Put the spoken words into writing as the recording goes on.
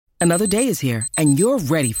Another day is here, and you're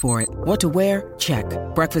ready for it. What to wear? Check.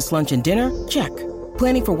 Breakfast, lunch, and dinner? Check.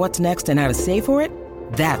 Planning for what's next and how to save for it?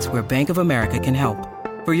 That's where Bank of America can help.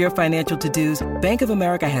 For your financial to-dos, Bank of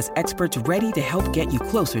America has experts ready to help get you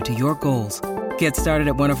closer to your goals. Get started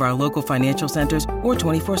at one of our local financial centers or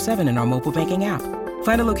 24/7 in our mobile banking app.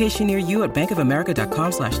 Find a location near you at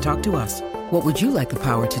bankofamerica.com/talktous. What would you like the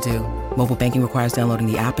power to do? Mobile banking requires downloading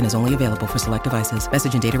the app and is only available for select devices.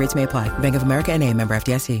 Message and data rates may apply. Bank of America N.A., member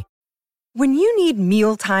FDIC. When you need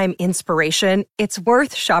mealtime inspiration, it's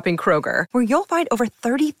worth shopping Kroger, where you'll find over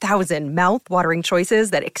 30,000 mouth-watering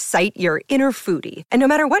choices that excite your inner foodie. And no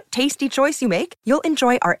matter what tasty choice you make, you'll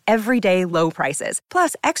enjoy our everyday low prices,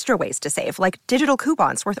 plus extra ways to save, like digital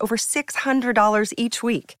coupons worth over $600 each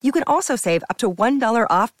week. You can also save up to $1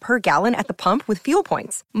 off per gallon at the pump with fuel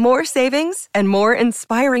points. More savings and more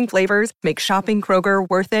inspiring flavors make shopping Kroger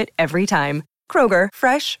worth it every time. Kroger,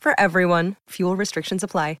 fresh for everyone. Fuel restrictions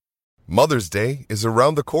apply. Mother's Day is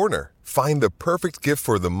around the corner. Find the perfect gift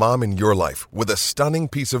for the mom in your life with a stunning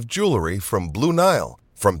piece of jewelry from Blue Nile.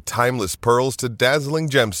 From timeless pearls to dazzling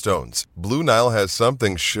gemstones, Blue Nile has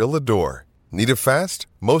something she'll adore. Need it fast?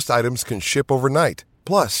 Most items can ship overnight.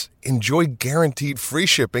 Plus, enjoy guaranteed free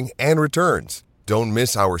shipping and returns. Don't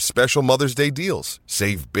miss our special Mother's Day deals.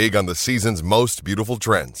 Save big on the season's most beautiful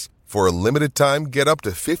trends. For a limited time, get up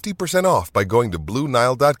to 50% off by going to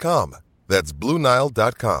BlueNile.com. That's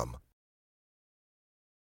BlueNile.com.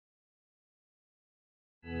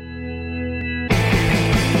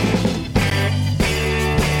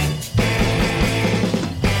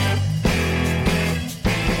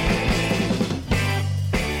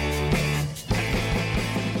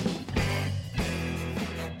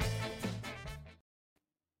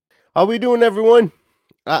 How are we doing, everyone?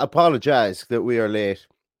 I apologize that we are late.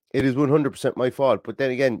 It is 100% my fault. But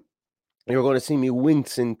then again, you're going to see me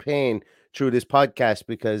wince in pain through this podcast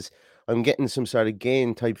because I'm getting some sort of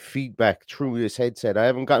gain type feedback through this headset. I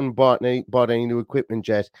haven't bought any new equipment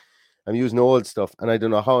yet. I'm using old stuff, and I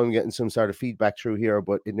don't know how I'm getting some sort of feedback through here,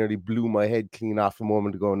 but it nearly blew my head clean off a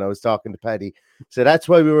moment ago, and I was talking to Paddy. So that's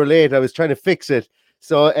why we were late. I was trying to fix it.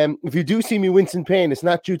 So if you do see me wince in pain, it's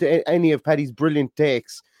not due to any of Paddy's brilliant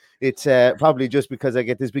takes. It's probably just because I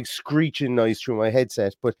get this big screeching noise through my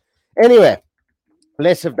headset. But anyway,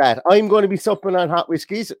 less of that. I'm going to be supping on hot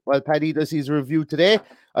whiskies while Paddy does his review today.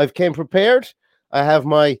 I've came prepared. I have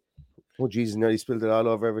my... Oh, Jesus, nearly spilled it all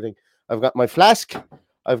over everything. I've got my flask.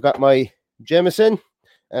 I've got my Jameson.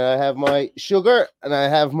 And I have my sugar. And I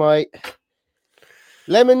have my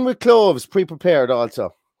lemon with cloves pre-prepared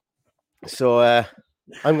also. So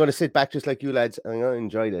I'm going to sit back just like you lads. And I'm going to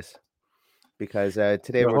enjoy this. Because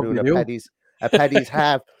today we're doing a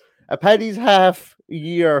Paddy's half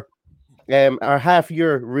year our half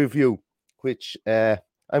year review, which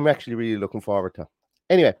I'm actually really looking forward to.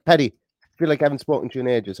 Anyway, Paddy, I feel like I haven't spoken to you in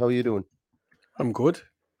ages. How are you doing? I'm good.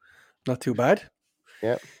 Not too bad.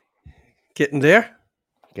 Yeah. Getting there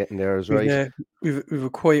is right. We've a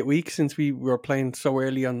quiet week since we were playing so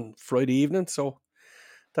early on Friday evening, so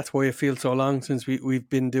that's why it feels so long since we've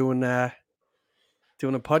been doing a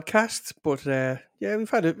podcast, but yeah, we've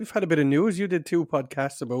had a bit of news. You did two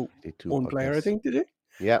podcasts about one player, I think, did you?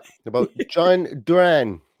 Yeah, about John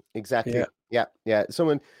Duran, exactly. Yeah.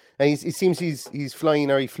 Someone, and he seems he's flying,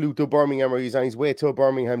 or he flew to Birmingham, or he's on his way to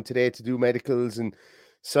Birmingham today to do medicals and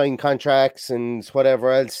sign contracts and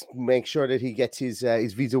whatever else. Make sure that he gets his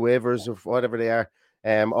visa waivers or whatever they are,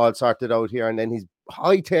 all sorted out here, and then he's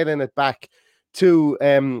hightailing it back to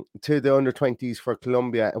the under-20s for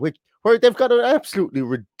Colombia, where they've got an absolutely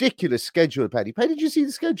ridiculous schedule, Paddy. Paddy, did you see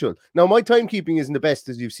the schedule? Now, my timekeeping isn't the best,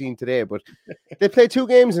 as you've seen today, but they play 2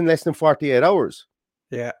 games in less than 48 hours.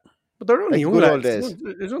 Yeah. But they're only young lads.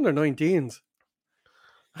 It's under 19s.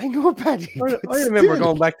 I know, Paddy. I remember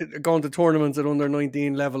going to tournaments at under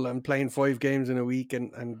 19 level and playing 5 games in a week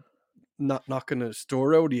and not knocking a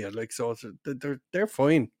store out of you. Like, so they're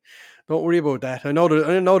fine. Don't worry about that. I know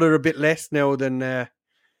they're a bit less now than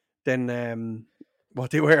what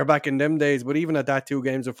they were back in them days, but even at that, 2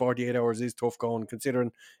 games of 48 hours is tough going, considering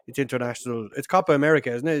it's international. It's Copa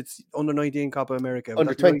America, isn't it? It's under 19 Copa America.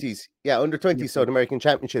 Under 20s, yeah, under 20s South American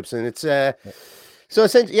Championships, and it's so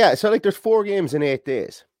essentially, yeah. So like, there's 4 games in 8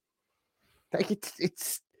 days. Like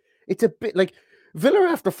it's a bit like Villa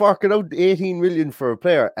after forking out 18 million for a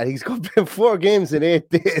player, and he's got 4 games in 8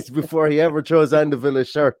 days before he ever throws on the Villa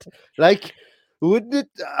shirt. Like, wouldn't it?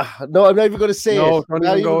 No, I'm not even going to say it. I'm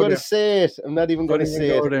not even going to say it. I'm not even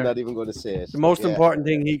going to say it. The most important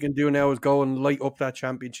thing he can do now is go and light up that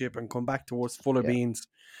championship and come back to us full of beans.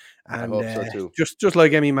 And I hope so too. Just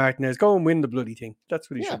like Emi Martinez, go and win the bloody thing. That's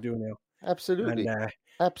what he should do now. Absolutely. And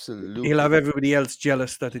Absolutely. he'll have everybody else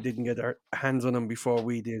jealous that they didn't get their hands on him before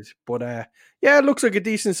we did. But yeah, it looks like a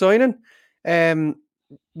decent signing.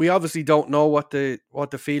 We obviously don't know what the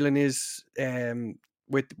feeling is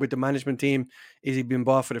with the management team. Is he being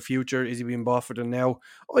bought for the future? Is he being bought for the now?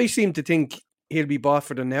 I seem to think he'll be bought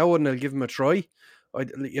for the now, and they'll give him a try.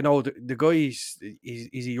 The guy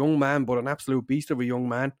he's a young man, but an absolute beast of a young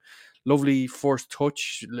man. Lovely first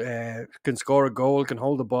touch, can score a goal, can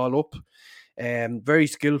hold the ball up. Very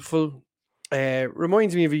skillful.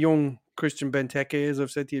 Reminds me of a young Christian Benteke, as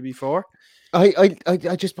I've said to you before. I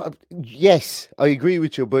just, yes, I agree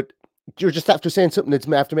with you, but you're just after saying something that's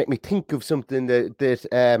after make me think of something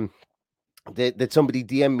that somebody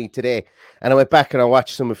DM'd me today, and I went back and I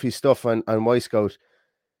watched some of his stuff on Y-Scout,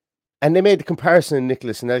 and they made the comparison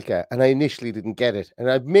Nicholas Anelka, and I initially didn't get it,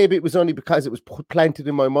 and maybe it was only because it was planted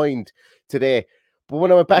in my mind today. But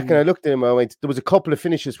when I went back and I looked at him, I went, there was a couple of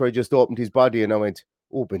finishes where he just opened his body, and I went,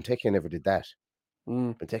 oh, Benteke never did that.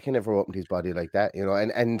 Benteke never opened his body like that,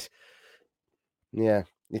 and yeah,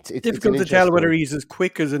 it's difficult to tell whether he's as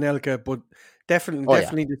quick as Anelka, but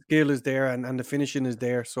definitely the skill is there and the finishing is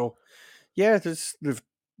there. So yeah, it's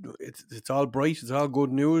all bright, it's all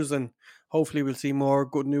good news, and hopefully we'll see more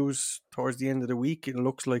good news towards the end of the week. It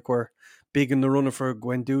looks like we're big in the runner for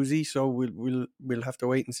Guendouzi, so we'll have to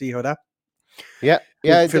wait and see how that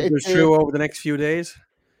filters through over the next few days.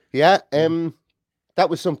 Yeah, that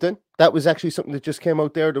was something. That was actually something that just came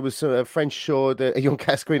out there. There was a French show, a young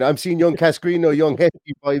Cascarino. I'm seeing young Cascarino, young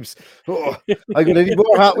hefty vibes. Oh, I'm going to need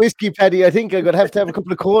more hot whiskey, Paddy. I think I'm going to have a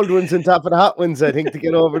couple of cold ones on top of the hot ones, I think, to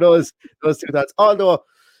get over those two thoughts. Although,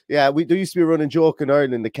 yeah, there used to be a running joke in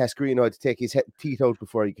Ireland that Cascarino had to take his teeth out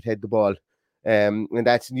before he could head the ball. And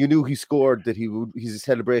you knew he scored, that his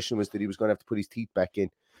celebration was that he was going to have to put his teeth back in.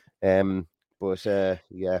 Yeah.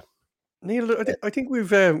 Neil, I think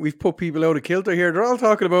we've put people out of kilter here. They're all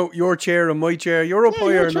talking about your chair and my chair. You're up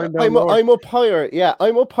higher, and I'm up higher. Yeah,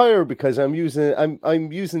 I'm up higher because I'm using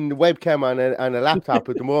the webcam on a laptop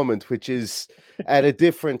at the moment, which is at a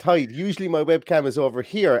different height. Usually my webcam is over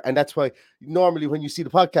here, and that's why normally when you see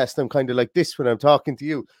the podcast, I'm kind of like this when I'm talking to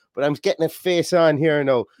you. But I'm getting a face on here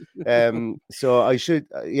now, so I should.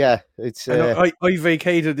 It's. I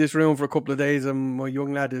vacated this room for a couple of days, and my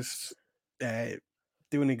young lad is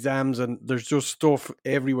doing exams, and there's just stuff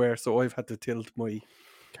everywhere, so I've had to tilt my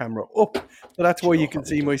camera up. So that's why you can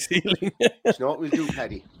see my ceiling. You know what we'll do,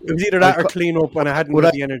 Paddy? It was either that or clean up, and I hadn't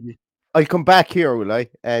got the energy. I'll come back here, will I?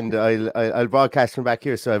 And I'll broadcast from back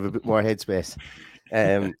here, so I have a bit more headspace.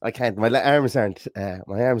 I can't. My arms aren't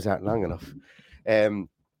long enough.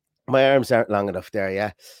 My arms aren't long enough there.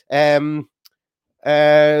 Yeah.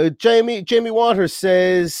 Jamie Waters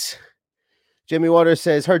says.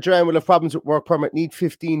 Her Duran will have problems with work permit, need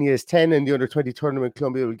 15, he has 10, and the under 20 tournament,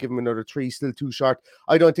 Colombia will give him another 3, still too short.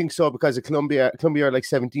 I don't think so, because of Colombia are like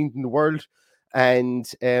 17th in the world, and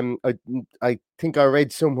I think I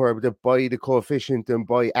read somewhere that by the coefficient and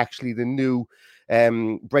by actually the new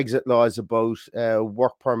Brexit laws about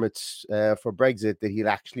work permits for Brexit, that he'll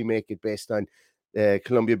actually make it based on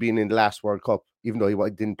Colombia being in the last World Cup, even though he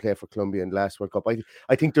didn't play for Colombia in the last World Cup.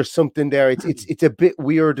 I think there's something there. It's a bit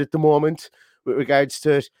weird at the moment with regards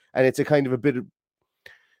to it, and it's a kind of a bit of,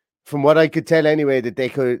 from what I could tell anyway, that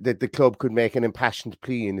the club could make an impassioned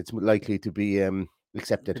plea, and it's likely to be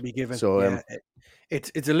accepted, to be given. So yeah.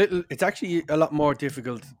 It's actually a lot more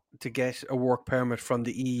difficult to get a work permit from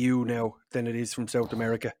the EU now than it is from South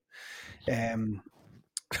America.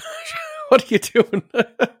 What are you doing?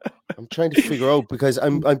 I'm trying to figure out, because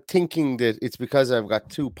I'm thinking that it's because I've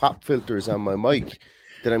got 2 pop filters on my mic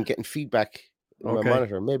that I'm getting feedback on my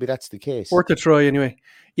monitor. Maybe that's the case. Worth a try anyway.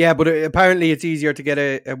 Yeah, but apparently it's easier to get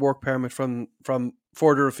a work permit from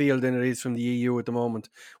further afield than it is from the EU at the moment,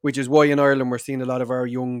 which is why in Ireland we're seeing a lot of our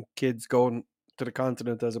young kids going to the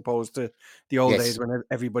continent as opposed to the old days when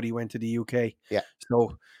everybody went to the UK. Yeah.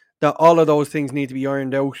 So all of those things need to be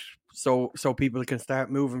ironed out so people can start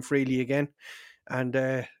moving freely again. And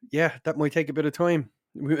that might take a bit of time.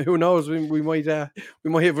 Who knows? We might have a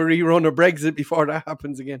rerun of Brexit before that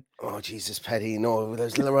happens again. Oh Jesus, Paddy! No,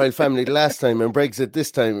 there's the royal family the last time, and Brexit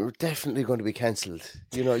this time. We're definitely going to be cancelled.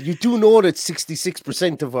 You do know that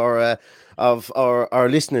 66% of our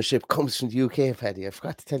listenership comes from the UK, Paddy. I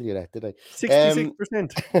forgot to tell you that, did I?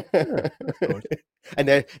 66%. And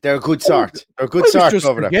they're a good sort. They're a good sort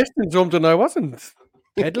over there. I was just suggesting something. I wasn't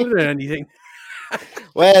peddling anything.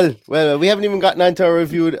 Well, we haven't even gotten onto our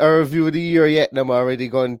review of the year yet, and I'm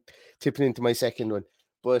already tipping into my second one.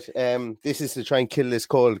 But this is to try and kill this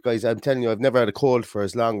cold, guys. I'm telling you, I've never had a cold for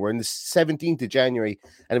as long. We're in the 17th of January,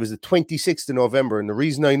 and it was the 26th of November. And the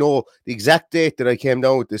reason I know the exact date that I came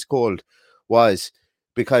down with this cold was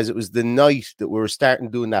because it was the night that we were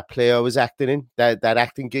starting doing that play I was acting in, that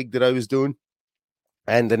acting gig that I was doing.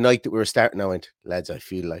 And the night that we were starting, I went, lads, I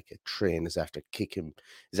feel like a train is after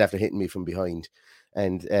hitting me from behind.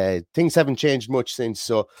 And things haven't changed much since.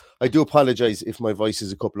 So I do apologize if my voice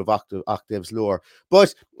is a couple of octaves lower.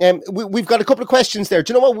 But we've got a couple of questions there.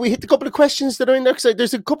 Do you know what? We hit a couple of questions that are in there. Because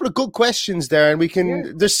there's a couple of good questions there. And we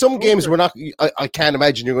can, there's some games we're not, I can't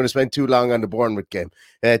imagine you're going to spend too long on the Bournemouth game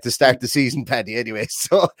to start the season, Paddy, anyway.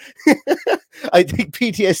 So I think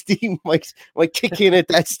PTSD might kick in at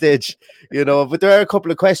that stage, you know. But there are a couple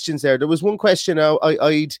of questions there. There was one question I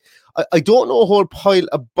don't know a whole pile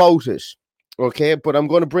about it. Okay, but I'm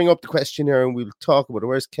going to bring up the question here and we'll talk about it.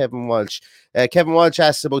 Where's Kevin Walsh? Kevin Walsh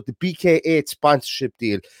asks about the BK8 sponsorship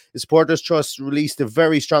deal. The Supporters Trust released a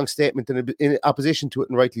very strong statement in opposition to it,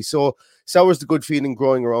 and rightly so. Sours the good feeling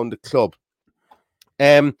growing around the club.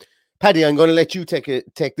 Paddy, I'm going to let you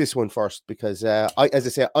take this one first because, as I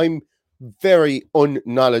say, I'm very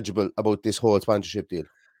unknowledgeable about this whole sponsorship deal.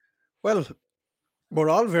 Well, we're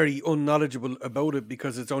all very unknowledgeable about it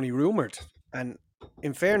because it's only rumoured. And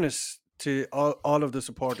in fairness to all of the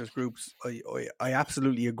supporters groups, I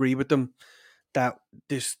absolutely agree with them that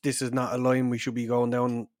this is not a line we should be going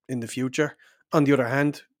down in the future. On the other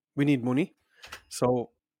hand, we need money.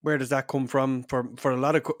 So where does that come from? For a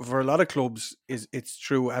lot of clubs, it's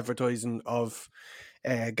through advertising of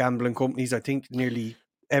gambling companies. I think nearly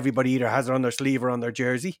everybody either has it on their sleeve or on their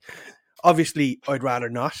jersey. Obviously, I'd rather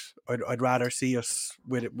not. I'd rather see us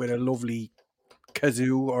with a lovely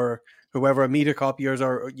Kazoo or whoever, media copiers,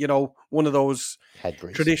 or one of those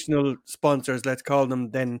Headbreeze. Traditional sponsors, let's call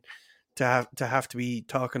them, then to have to be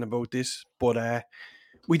talking about this. But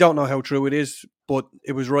we don't know how true it is. But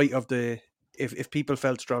it was right of the if people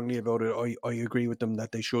felt strongly about it, I agree with them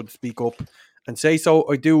that they should speak up and say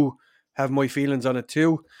so. I do have my feelings on it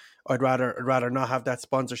too. I'd rather not have that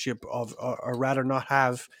sponsorship of, or rather not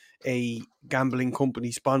have a gambling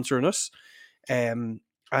company sponsoring us.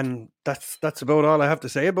 And that's about all I have to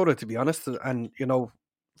say about it, to be honest. And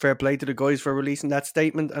fair play to the guys for releasing that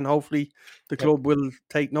statement, and hopefully the club will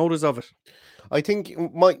take notice of it. I think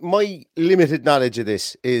my limited knowledge of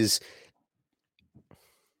this is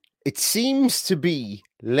it seems to be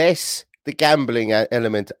less the gambling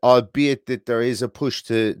element, albeit that there is a push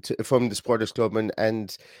to from the supporters club,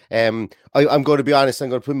 and I'm going to be honest.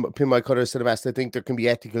 I'm going to pin my colours to the mast. I think there can be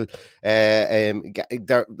ethical, there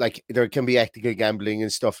can be ethical gambling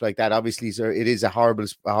and stuff like that. Obviously, it is a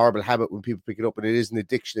horrible habit when people pick it up, and it is an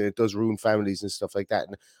addiction, and it does ruin families and stuff like that.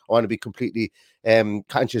 And I want to be completely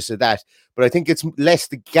conscious of that. But I think it's less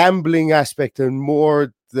the gambling aspect and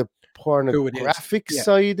more the pornographic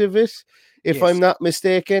side of it. If I'm not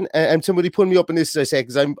mistaken, and somebody pull me up on this, as I say,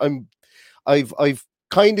 because I've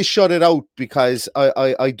kind of shut it out because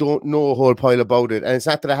I don't know a whole pile about it, and it's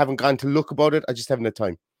not that I haven't gone to look about it. I just haven't had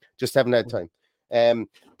time.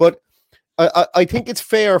 But I think it's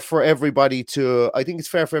fair for everybody to. I think it's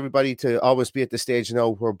fair for everybody to almost be at the stage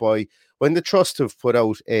now whereby when the trust have put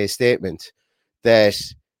out a statement that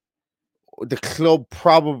the club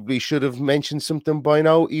probably should have mentioned something by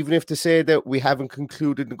now, even if to say that we haven't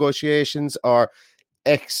concluded negotiations or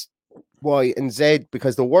X, Y, and Z,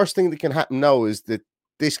 because the worst thing that can happen now is that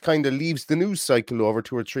this kind of leaves the news cycle over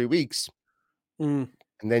 2 or 3 weeks and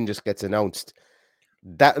then just gets announced.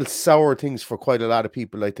 That'll sour things for quite a lot of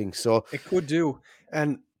people, I think. So it could do.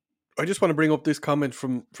 And I just want to bring up this comment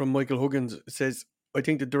from Michael Huggins. It says, I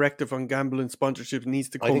think the directive on gambling sponsorship needs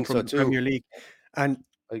to come from the Premier League. And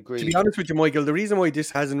I agree. To be honest with you, Michael, the reason why this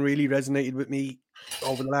hasn't really resonated with me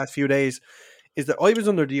over the last few days is that I was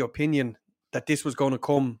under the opinion that this was going to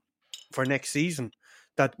come for next season,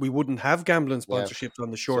 that we wouldn't have gambling sponsorships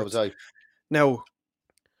on the shorts. So now,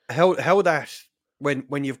 how that,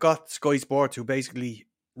 when you've got Sky Sports, who basically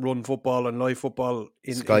run football and live football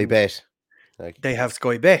in Sky Bet, they have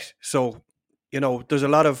Sky Bet, so there's a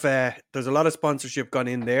lot of sponsorship gone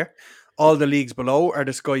in there. All the leagues below are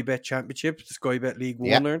the Sky Bet Championship, the Sky Bet League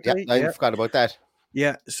One, aren't they? I forgot about that.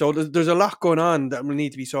 Yeah, so there's a lot going on that will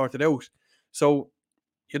need to be sorted out. So,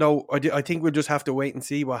 I think we'll just have to wait and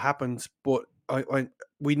see what happens. But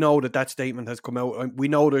we know that statement has come out. We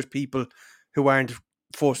know there's people who aren't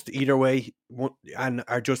fussed either way and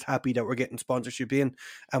are just happy that we're getting sponsorship in.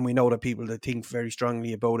 And we know that people that think very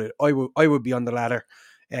strongly about it. I would be on the latter.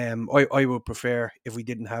 I would prefer if we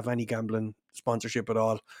didn't have any gambling sponsorship at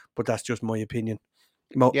all, but that's just my opinion.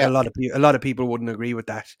 A lot of people wouldn't agree with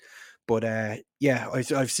that, But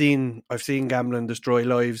I've seen gambling destroy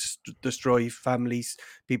lives, destroy families.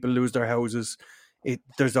 People lose their houses.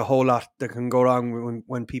 There's a whole lot that can go wrong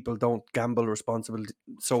when people don't gamble responsibly.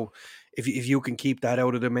 So if you can keep that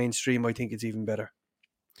out of the mainstream, I think it's even better.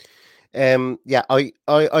 I'm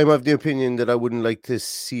of the opinion that I wouldn't like to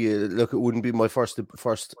see it. Look, it wouldn't be my first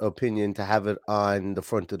opinion to have it on the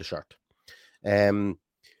front of the shirt.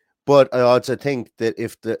 But I also think that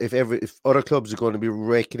if other clubs are going to be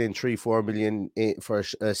raking in 3-4 million for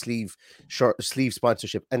a sleeve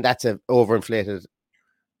sponsorship, and that's a overinflated.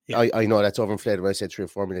 Yeah. I know that's overinflated when I said 3 or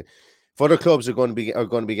 4 million. If other clubs are going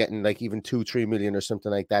to be getting like even 2-3 million or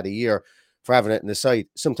something like that a year for having it in the side,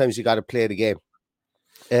 sometimes you got to play the game.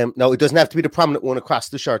 No, it doesn't have to be the prominent one across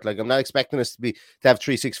the shirt. Like, I'm not expecting us to have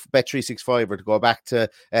Bet 365 or to go back to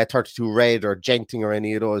 32 Red or Genting or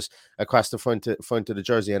any of those across the front of the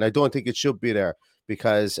jersey. And I don't think it should be there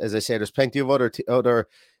because, as I said, there's plenty of other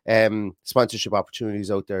sponsorship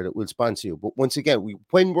opportunities out there that will sponsor you. But once again,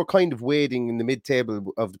 when we're kind of waiting in the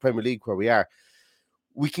mid-table of the Premier League where we are,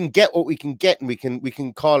 we can get what we can get and we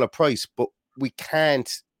can call a price, but we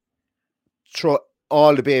can't throw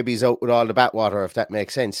all the babies out with all the bathwater, if that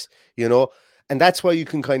makes sense, and that's why you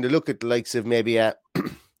can kind of look at the likes of maybe at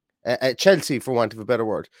Chelsea, for want of a better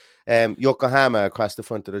word, Yokohama across the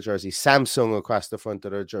front of the jersey, Samsung across the front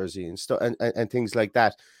of their jersey, and stuff, and things like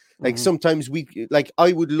that. Like sometimes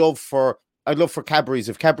I'd love for Cadbury's.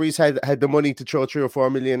 If Cadbury's had the money to throw 3 or 4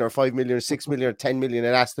 million or 5 million or 6 million or 10 million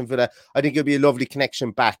at Aston Villa, I think it'd be a lovely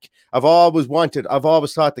connection back. I've always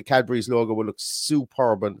thought the Cadbury's logo would look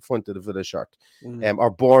superb on the front of the Villa shirt,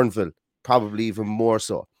 or Bourneville, probably even more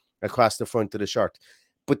so across the front of the shirt.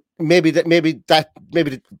 But maybe they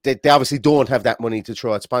obviously don't have that money to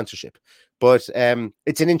throw at sponsorship. But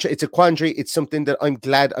it's a quandary. It's something that I'm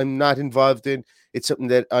glad I'm not involved in. It's something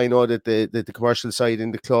that I know that the commercial side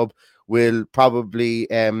in the club will probably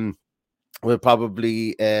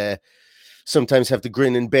sometimes have to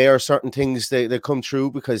grin and bear certain things they come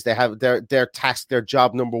through because they have their task, their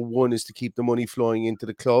job number one is to keep the money flowing into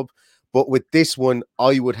the club. But with this one,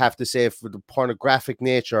 I would have to say, for the pornographic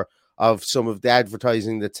nature of some of the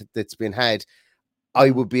advertising that's been had, I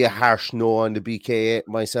would be a harsh no on the BKA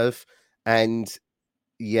myself. And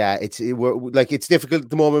yeah, it's difficult at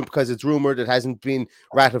the moment because it's rumored, it hasn't been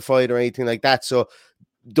ratified or anything like that. So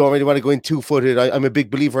don't really want to go in two-footed. I'm a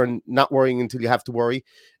big believer in not worrying until you have to worry.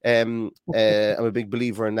 I'm a big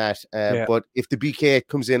believer in that. But if the BK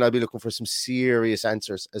comes in, I'll be looking for some serious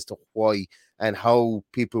answers as to why and how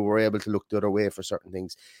people were able to look the other way for certain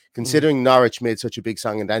things. Considering Norwich made such a big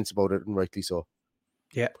song and dance about it, and rightly so.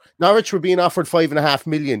 Yeah, Norwich were being offered 5.5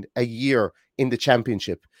 million a year in the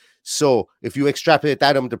Championship. So if you extrapolate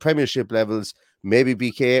that on the Premiership levels, maybe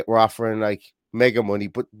BK were offering like mega money,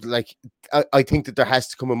 but like I think that there has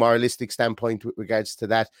to come a moralistic standpoint with regards to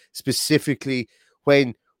that, specifically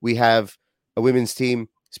when we have a women's team,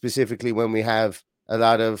 specifically when we have a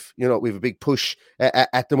lot of, we have a big push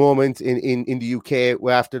at the moment in the UK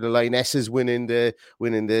after the Lionesses winning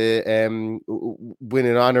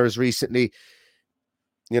honours recently.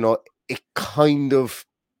 It kind of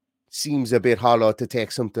seems a bit hollow to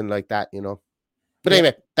take something like that, But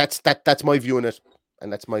anyway, that's my view on it,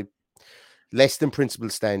 and that's my less than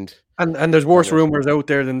principled stand. And there's worse rumors out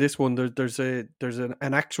there than this one. There's an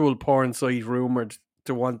actual porn site rumored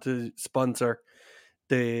to want to sponsor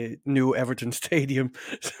the new Everton stadium.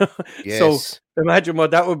 So imagine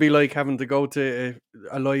what that would be like, having to go to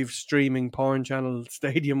a live streaming porn channel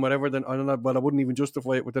stadium, whatever. Then I don't know, but I wouldn't even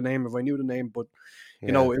justify it with the name if I knew the name. But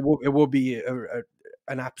it would be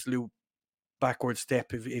an absolute backward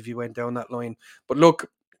step if you went down that line. But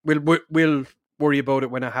look, we'll worry about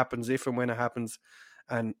it when it happens, if and when it happens,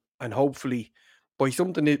 and hopefully by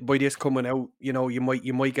this coming out, you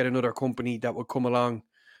might get another company that will come along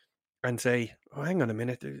and say, oh, hang on a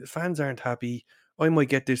minute, the fans aren't happy, I might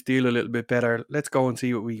get this deal a little bit better, let's go and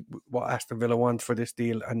see what Aston Villa wants for this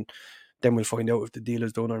deal, and then we'll find out if the deal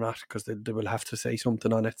is done or not, because they will have to say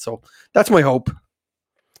something on it. So that's my hope.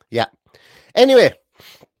 Yeah. Anyway,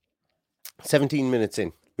 17 minutes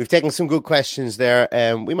in. We've taken some good questions there.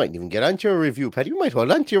 We might even get onto your review, Paddy. We might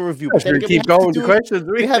hold on to your review. But then keep going to questions.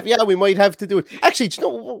 We might have to do it. Actually,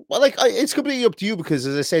 it's completely up to you, because,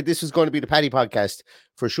 as I said, this was going to be the Paddy podcast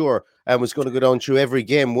for sure, and was going to go down through every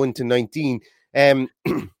game 1 to 19. Do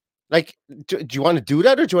you want to do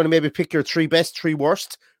that, or do you want to maybe pick your 3 best, 3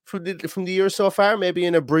 worst from the year so far? Maybe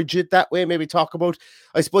abridge it that way. Maybe talk about,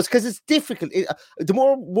 I suppose, because it's difficult. The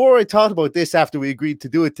more I thought about this after we agreed to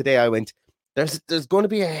do it today, I went, There's going to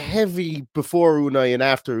be a heavy before Unai and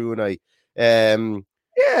after Unai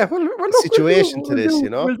situation to this,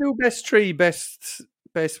 We'll do best 3, best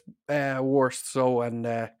worst. So,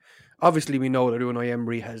 and obviously we know that Unai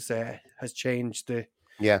Emery has changed the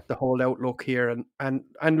whole outlook here,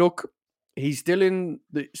 and look, he's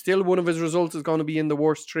still one of his results is going to be in the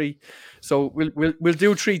worst three. So we'll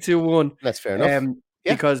do 3-2-1. That's fair enough.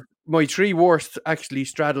 Because my three worst actually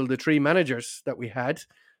straddle the three managers that we had.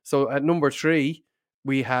 So at number 3,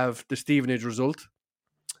 we have the Stevenage result.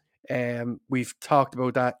 We've talked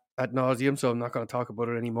about that ad nauseum, so I'm not going to talk about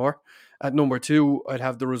it anymore. At number 2, I'd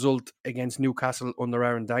have the result against Newcastle under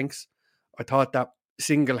Aaron Danks. I thought that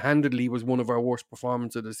single-handedly was one of our worst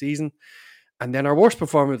performances of the season. And then our worst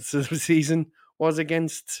performance of the season was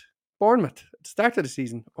against Bournemouth at the start of the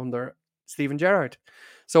season under Steven Gerrard.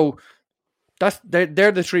 So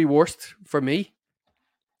they're the 3 worst for me.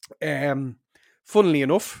 Funnily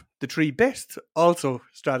enough, the 3 best also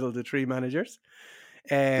straddle the 3 managers.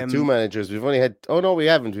 The 2 managers. We've only had... Oh, no, we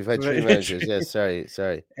haven't. We've had 3 managers. Yes, sorry.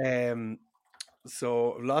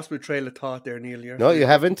 So I've lost my trail of thought there, Neil. No, you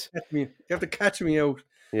haven't. You have to catch me out.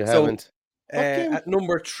 You haven't. At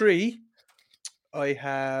number 3, I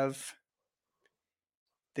have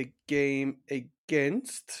the game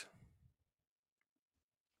against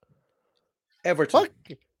Everton. What?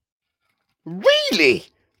 Really?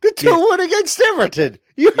 The 2-1 against Everton.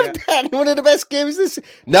 You have that one of the best games this.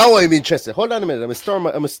 Now I'm interested. Hold on a minute. I'm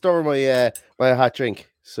gonna store my my hot drink.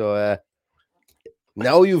 So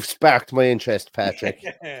now you've sparked my interest, Patrick.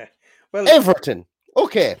 Well, Everton.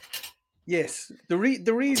 Okay. Yes. The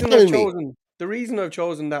reason I've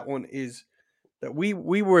chosen that one is that we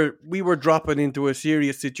were dropping into a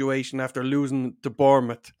serious situation after losing to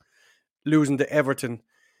Bournemouth, losing to Everton.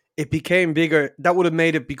 It became bigger. That would have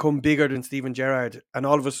made it become bigger than Steven Gerrard. And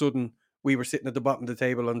all of a sudden, we were sitting at the bottom of the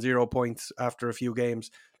table on 0 points after a few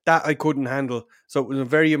games. That I couldn't handle. So it was a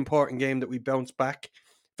very important game that we bounced back.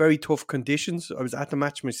 Very tough conditions. I was at the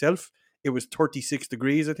match myself. It was 36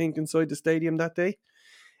 degrees, I think, inside the stadium that day.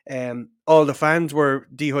 All the fans were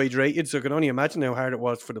dehydrated, so I can only imagine how hard it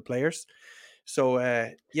was for the players. So,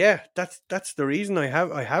 that's the reason I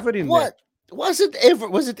have it in there. Was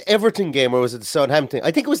it Everton game or was it the Southampton?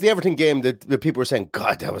 I think it was the Everton game that the people were saying,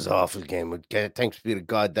 God, that was an awful game. Thanks be to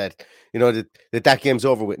God that, that game's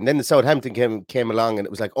over with. And then the Southampton game came along and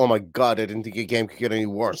it was like, oh my God, I didn't think a game could get any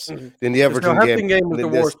worse than the Everton game. The Southampton game was the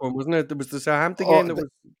worst one, wasn't it? There was the Southampton game that was...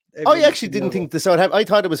 I actually didn't think the Southampton... I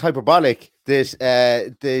thought it was hyperbolic. They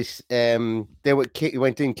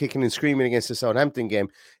went in kicking and screaming against the Southampton game.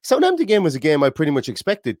 Southampton game was a game I pretty much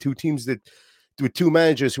expected. 2 teams with 2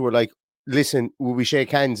 managers who were like, listen, will we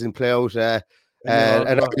shake hands and play out an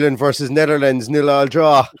Ireland versus Netherlands 0-0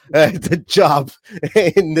 draw? The job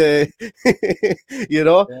in the, you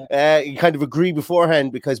kind of agree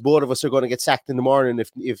beforehand because both of us are going to get sacked in the morning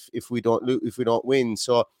if we don't win.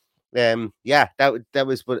 So, that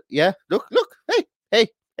was. But yeah, look, hey,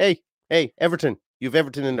 Everton, you've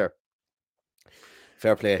Everton in there.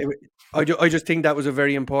 Fair play. I just think that was a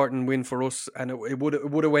very important win for us, and it would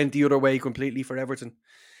have went the other way completely for Everton.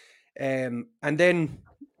 And then,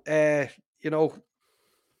 I'm going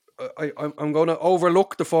to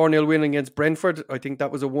overlook the 4-0 win against Brentford. I think that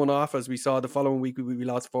was a one-off, as we saw the following week we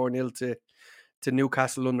lost 4-0 to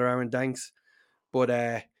Newcastle under Aaron Danks.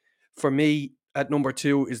 But for me, at number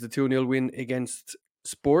 2 is the 2-0 win against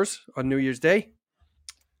Spurs on New Year's Day.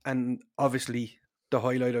 And obviously, the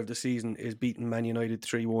highlight of the season is beating Man United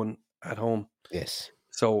 3-1 at home. Yes.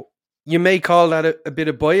 So you may call that a bit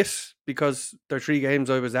of bias because there are 3 games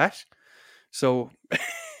I was at. So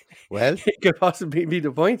well, it could possibly be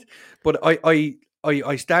the point. But I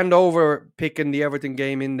stand over picking the Everton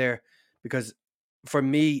game in there because for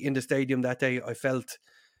me in the stadium that day, I felt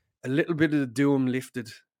a little bit of the doom lifted.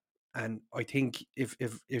 And I think if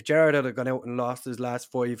Gerrard had gone out and lost his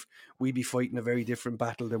last 5, we'd be fighting a very different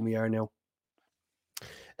battle than we are now.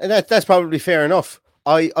 And that's probably fair enough.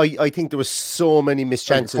 I think there was so many missed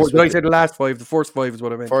chances. Did I say the last 5? The first 5 is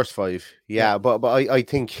what I meant. First 5, yeah. But I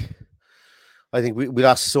think we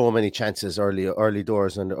lost so many chances early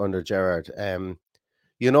doors under Gerrard.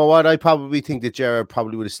 You know what? I probably think that Gerrard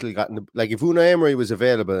probably would have still gotten if Unai Emery was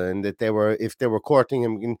available and that if they were courting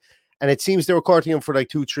him, and it seems they were courting him for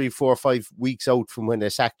 2, 3, 4, 5 weeks out from when they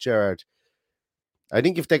sacked Gerrard. I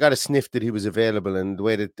think if they got a sniff that he was available and the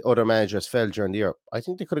way that other managers fell during the year, I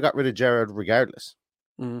think they could have got rid of Gerrard regardless.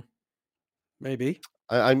 Maybe.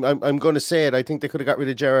 I'm going to say it. I think they could have got rid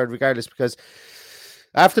of Gerrard regardless because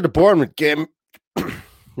after the Bournemouth game, the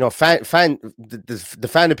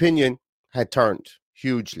fan opinion had turned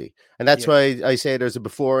hugely, and that's why I say there's a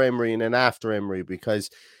before Emery and an after Emery because,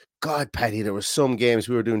 God, Paddy, there were some games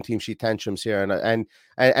we were doing team sheet tantrums here, and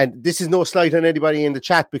And this is no slight on anybody in the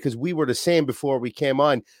chat, because we were the same before we came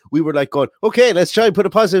on. We were like going, okay, let's try and put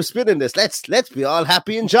a positive spin in this. Let's be all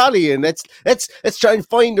happy and jolly, and let's try and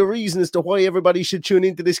find a reason as to why everybody should tune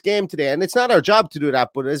into this game today. And it's not our job to do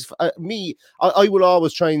that, but as me, I will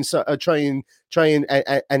always try and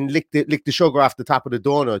lick the sugar off the top of the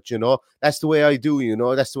donut. You know, that's the way I do. You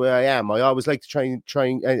know, that's the way I am. I always like to try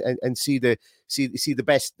and see the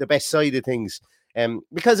best side of things.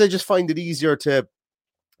 Because I just find it easier to,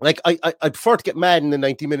 like, I prefer to get mad in the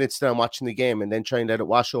 90 minutes that I'm watching the game and then try and let it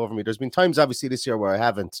wash over me. There's been times, obviously, this year where I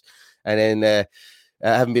haven't, and then I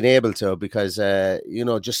haven't been able to, because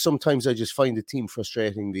just sometimes I just find the team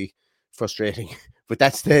frustrating. But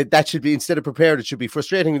that should be, instead of prepared, it should be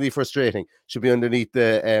frustratingly frustrating. Should be underneath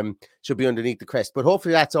the crest. But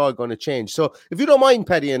hopefully that's all going to change. So if you don't mind,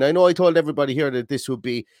 Paddy, and I know I told everybody here that this would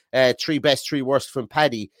be 3 best, 3 worst from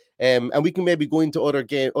Paddy. And we can maybe go into other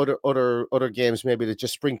games maybe that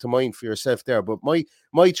just spring to mind for yourself there. But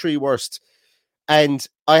my 3 worst, and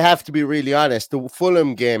I have to be really honest, the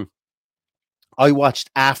Fulham game I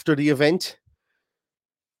watched after the event,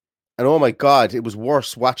 and oh my God, it was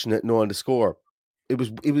worse watching it knowing the score. It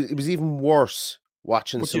was even worse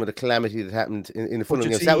watching some of the calamity that happened in the Fulham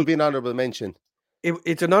game. So that would be an honourable mention.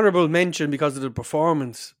 It's an honourable mention because of the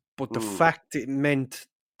performance, but the fact it meant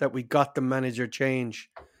that we got the manager change.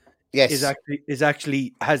 Yes, is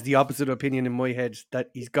actually has the opposite opinion in my head, that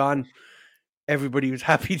he's gone. Everybody was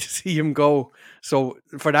happy to see him go. So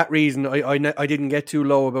for that reason, I didn't get too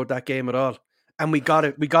low about that game at all. And we got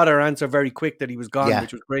our answer very quick that he was gone,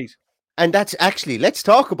 which was great. And that's actually, let's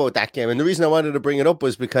talk about that game. And the reason I wanted to bring it up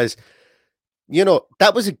was because,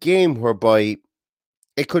 that was a game whereby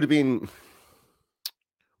we could have been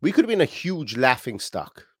a huge laughing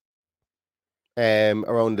stock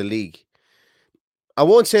around the league. I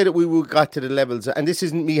won't say that we got to the levels, and this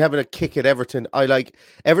isn't me having a kick at Everton. I like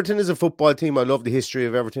Everton as a football team. I love the history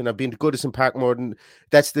of Everton. I've been to Goodison Park more than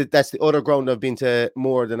that's the other ground I've been to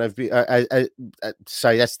more than I've been. That's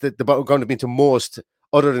the ground I've been to most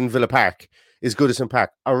other than Villa Park is Goodison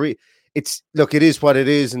Park. It is what it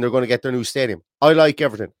is, and they're going to get their new stadium. I like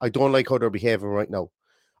Everton. I don't like how they're behaving right now.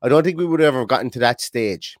 I don't think we would have ever gotten to that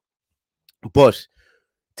stage, but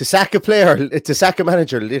to sack a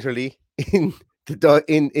manager literally in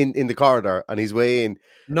the corridor on his way in,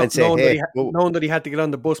 and say, knowing that he had to get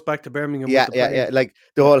on the bus back to Birmingham. Yeah. Like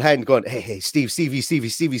the whole hand going, hey,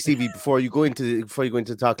 Stevie, before you go into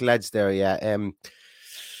talk to lads there,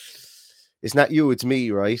 it's not you, it's me,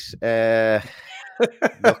 right?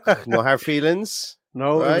 Look, no hard feelings.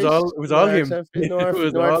 No, right? it was all him. No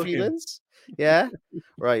hard feelings. Yeah.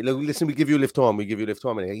 Right. Look, listen, we give you a lift home.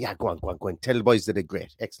 And yeah, go on. Tell the boys that they're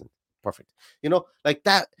great. Excellent. Perfect. Like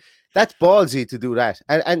that. That's ballsy to do that.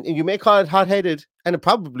 And you may call it hot-headed, and it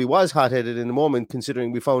probably was hot-headed in the moment,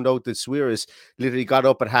 considering we found out that Suarez literally got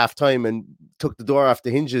up at half-time and took the door off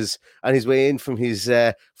the hinges on his way in from his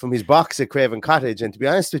box at Craven Cottage. And to be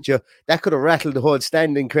honest with you, that could have rattled the whole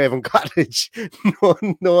stand in Craven Cottage,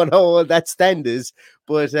 knowing how old that stand is.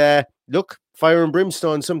 But look, fire and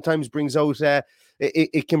brimstone sometimes brings out...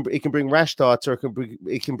 It can bring rash thoughts, or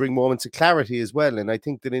it can bring moments of clarity as well. And I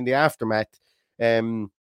think that in the aftermath...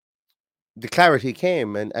 the clarity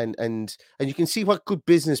came, and you can see what good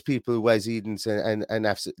business people Wes Edens and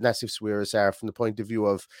Nassif Suarez are, from the point of view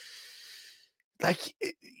of, like,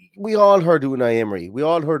 we all heard Unai Emery. We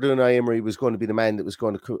all heard Unai Emery was going to be the man that was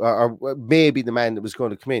going to, or maybe the man that was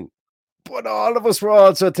going to come in. But all of us were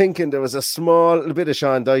also thinking there was a small little bit of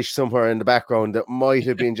Sean Dyche somewhere in the background that might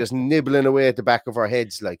have been just nibbling away at the back of our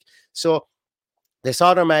heads. Like, so they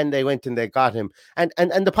saw their man, they went and they got him. And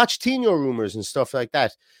the Pochettino rumors and stuff like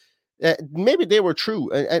that, maybe they were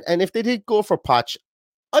true. And if they did go for Poch,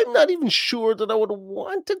 I'm not even sure that I would have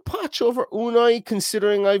wanted Poch over Unai,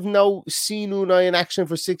 considering I've now seen Unai in action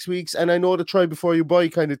for 6 weeks. And I know the try before you buy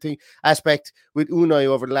kind of thing aspect with Unai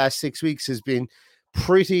over the last 6 weeks has been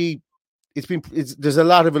pretty... there's a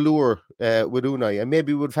lot of allure with Unai, and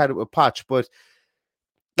maybe we would have had it with Poch, but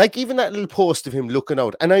like even that little post of him looking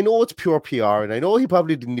out, and I know it's pure PR, and I know he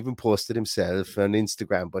probably didn't even post it himself on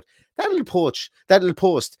Instagram, but that little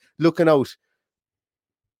post looking out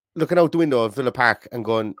the window of Villa Park and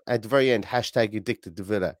going at the very end, #addicted to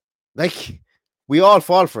Villa. Like, we all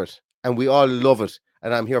fall for it and we all love it,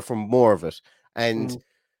 and I'm here for more of it. And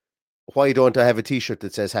why don't I have a t-shirt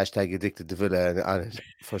that says #addicted to Villa on it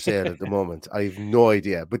for sale at the moment? I have no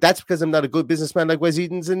idea. But that's because I'm not a good businessman like Wes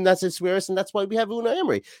Edens, and that's it, Suarez, and that's why we have Unai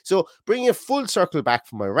Emery. So bringing a full circle back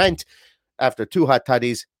from my rant after 2 hot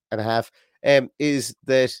toddies and a half, is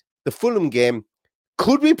that the Fulham game,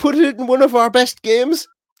 could we put it in one of our best games?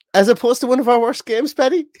 as opposed to one of our worst games,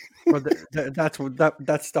 Paddy. Well, that's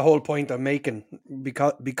the whole point I'm making,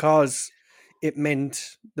 because it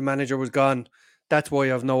meant the manager was gone. That's why I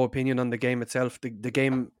have no opinion on the game itself. The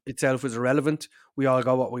game itself was irrelevant. We all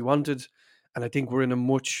got what we wanted, and I think we're in a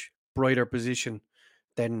much brighter position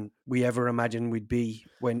than we ever imagined we'd be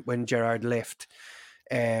when Gerrard left.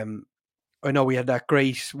 I know we had that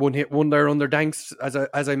great one-hit wonder under Danks,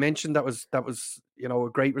 as I mentioned. That was a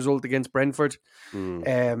great result against Brentford.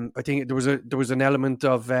 I think there was an element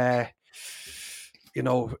of a bit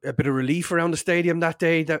of relief around the stadium that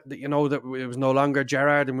day, that it was no longer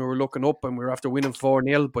Gerrard and we were looking up and we were after winning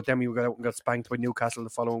 4-0, but then we got out and got spanked by Newcastle the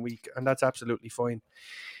following week, and that's absolutely fine.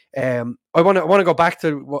 I want to go back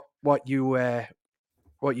to what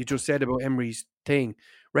you just said about Emery's thing.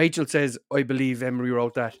 Rachel says, I believe Emery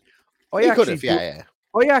wrote that. I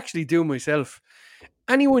actually do myself.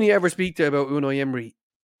 Anyone you ever speak to about Unai Emery,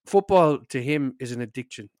 football to him is an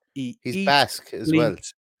addiction. He's Basque as well.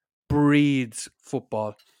 Breathes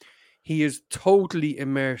football. He is totally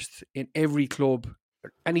immersed in every club,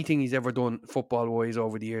 anything he's ever done football-wise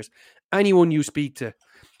over the years. Anyone you speak to,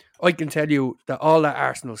 I can tell you that all that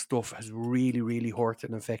Arsenal stuff has really, really hurt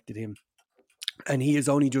and affected him. And he is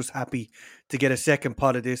only just happy to get a second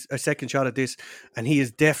shot at this, and he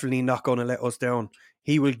is definitely not going to let us down.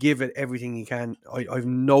 He will give it everything he can. I've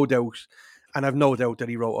no doubt, and I've no doubt that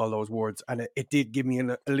he wrote all those words, and it did give me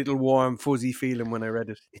a little warm, fuzzy feeling when I read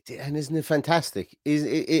it. And isn't it fantastic?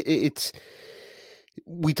 It's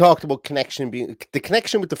we talked about the connection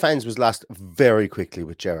with the fans was lost very quickly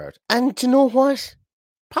with Gerrard, and do you know what?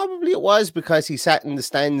 Probably it was because he sat in the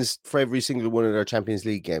stands for every single one of their Champions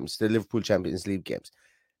League games, the Liverpool Champions League games.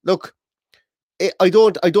 Look, I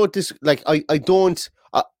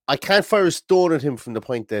can't fire a stone at him from the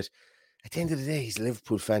point that at the end of the day, he's a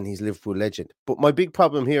Liverpool fan, he's a Liverpool legend. But my big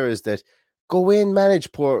problem here is that go away and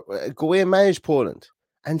manage Poland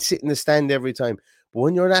and sit in the stand every time. But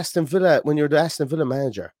when you're the Aston Villa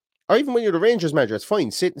manager, or even when you're the Rangers manager, it's fine.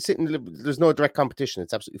 There's no direct competition.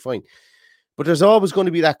 It's absolutely fine. But there's always going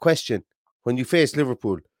to be that question when you face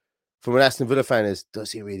Liverpool from an Aston Villa fan is,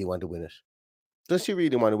 does he really want to win it? Does he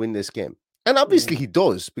really want to win this game? And obviously he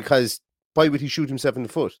does, because why would he shoot himself in the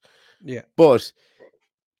foot? Yeah. But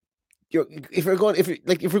if you're going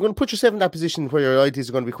to put yourself in that position where your ideas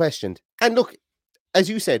are going to be questioned, and look, as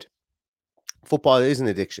you said, football is an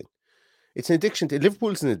addiction. It's an addiction.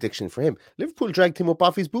 Liverpool's an addiction for him. Liverpool dragged him up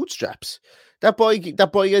off his bootstraps. That boy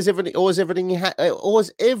owes everything he has,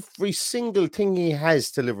 owes every single thing he has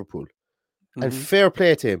to Liverpool. Mm-hmm. And fair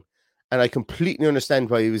play to him. And I completely understand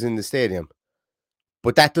why he was in the stadium.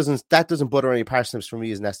 But that doesn't butter any parsnips for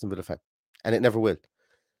me as an Aston Villa fan, and it never will.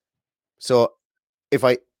 So if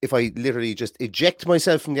I literally just eject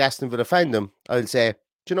myself from the Aston Villa fandom, I'll say,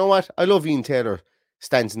 do you know what? I love Ian Taylor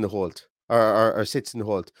stands in the hold. Or sits in the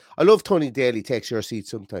hold. I love Tony Daly takes your seat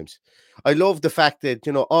sometimes. I love the fact that,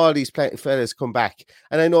 all these fellas come back.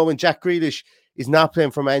 And I know when Jack Grealish is not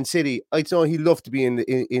playing for Man City, I know he'd love to be in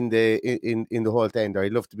the hold end, or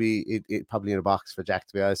he'd love to be probably in a box for Jack,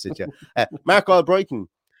 to be honest with you. Mark Albrighton,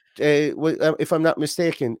 if I'm not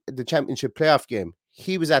mistaken, the championship playoff game,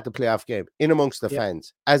 he was at the playoff game in amongst the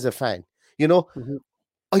fans as a fan. Mm-hmm.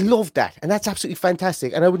 I love that, and that's absolutely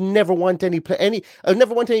fantastic. And I would never want any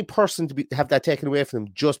person to have that taken away from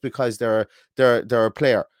them just because they're a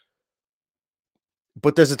player.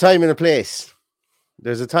 But there's a time and a place.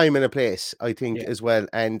 There's a time and a place, I think, as well.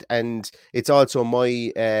 And it's also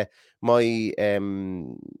my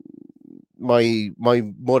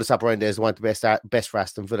modus operandi is to want the best for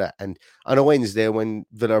Aston Villa. And on a Wednesday, when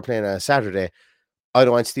Villa are playing on a Saturday, I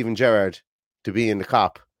don't want Steven Gerrard to be in the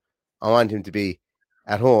Kop. I want him to be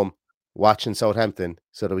at home watching Southampton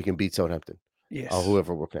so that we can beat Southampton. Yes. Or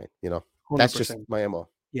whoever we're playing, 100%. That's just my MO.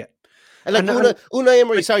 Yeah. And Unai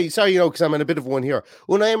Emery, sorry, because I'm in a bit of one here.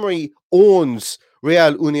 Unai Emery owns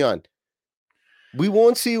Real Union. We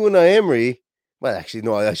won't see Unai Emery. Well, actually,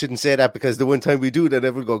 no, I shouldn't say that, because the one time we do that,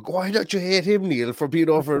 everyone go, why don't you hate him, Neil, for being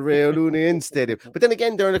over at Real Union Stadium? But then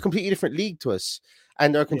again, they're in a completely different league to us,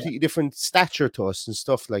 and they're a completely different stature to us and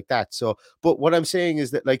stuff like that. So, but what I'm saying is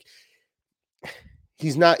that, like,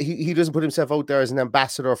 he's not. He doesn't put himself out there as an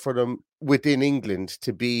ambassador for them within England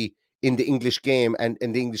to be in the English game, and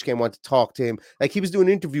the English game want to talk to him. Like, he was doing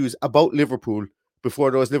interviews about Liverpool before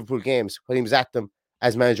those Liverpool games when he was at them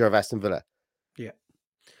as manager of Aston Villa. Yeah,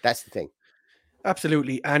 that's the thing.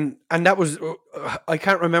 Absolutely, and that was I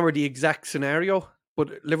can't remember the exact scenario, but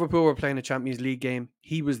Liverpool were playing a Champions League game.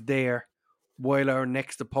 He was there while our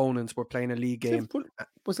next opponents were playing a league game.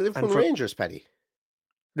 Was it Liverpool Rangers, Paddy?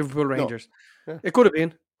 Liverpool Rangers. No. Yeah. It could have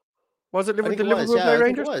been. Was it Liverpool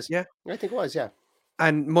Rangers? Yeah, I think it was. Yeah.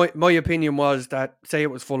 And my opinion was that, say it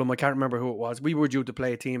was Fulham, I can't remember who it was. We were due to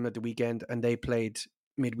play a team at the weekend, and they played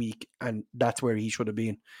midweek, and that's where he should have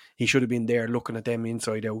been. He should have been there looking at them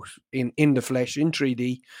inside out, in the flesh, in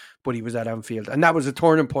 3D, but he was at Anfield. And that was a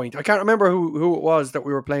turning point. I can't remember who it was that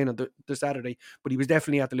we were playing on the Saturday, but he was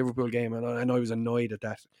definitely at the Liverpool game, and I was annoyed at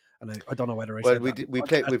that. And I don't know whether I said that. We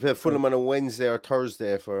played Fulham on a Wednesday or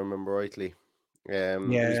Thursday, if I remember rightly. Yeah,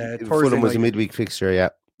 Fulham was a night. midweek fixture, yeah.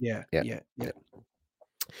 Yeah.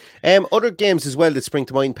 Other games as well that spring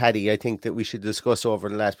to mind, Paddy, I think that we should discuss over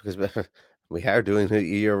the last, because we are doing a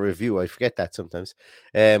year review. I forget that sometimes.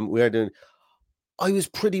 I was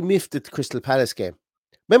pretty miffed at the Crystal Palace game.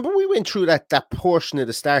 Remember we went through that portion of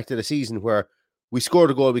the start of the season where we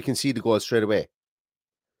scored a goal, we conceded a goal straight away.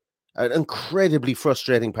 An incredibly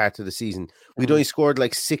frustrating part of the season. We'd only scored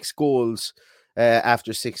like 6 goals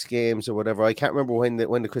after 6 games or whatever. I can't remember when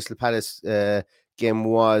the Crystal Palace game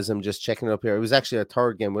was. I'm just checking it up here. It was actually a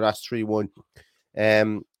third game. We lost 3-1.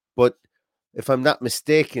 But if I'm not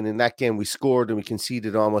mistaken, in that game we scored and we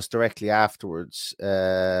conceded almost directly afterwards.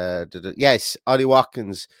 Yes, Ollie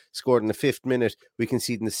Watkins scored in the 5th minute. We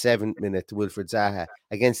conceded in the 7th minute to Wilfred Zaha.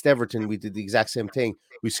 Against Everton, we did the exact same thing.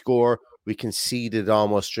 We score, we conceded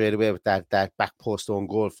almost straight away with that back post own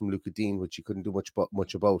goal from Luca Dean, which you couldn't do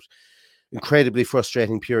much about. Incredibly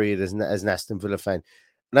frustrating period as an Aston Villa fan.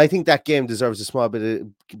 And I think that game deserves a small bit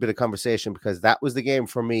of conversation, because that was the game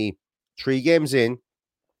for me, 3 games in,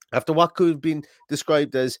 after what could have been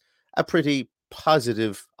described as a pretty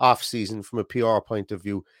positive off-season from a PR point of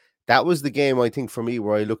view. That was the game, I think, for me,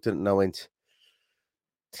 where I looked at it and I went,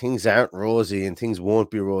 things aren't rosy and things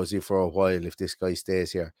won't be rosy for a while if this guy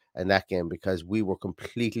stays here. And that game, because we were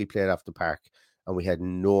completely played off the park and we had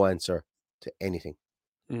no answer to anything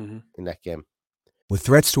in that game. With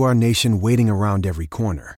threats to our nation waiting around every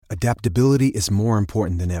corner, adaptability is more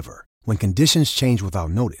important than ever. When conditions change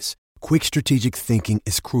without notice, quick strategic thinking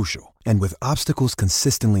is crucial. And with obstacles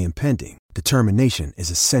consistently impending, determination is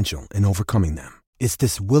essential in overcoming them. It's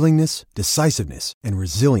this willingness, decisiveness, and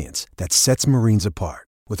resilience that sets Marines apart.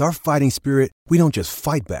 With our fighting spirit, we don't just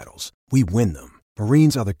fight battles, we win them.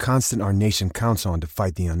 Marines are the constant our nation counts on to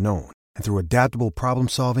fight the unknown. And through adaptable problem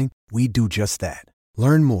solving, we do just that.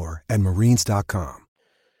 Learn more at marines.com.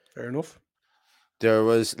 Fair enough. There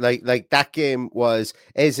was like that game was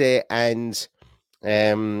Eze and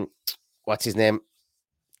what's his name?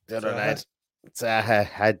 The other lad. Zaha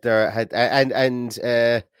had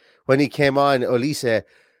when he came on, Olise,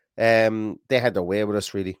 they had their way with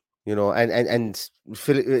us, really. You know, and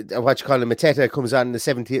what you call him, Mateta comes on in the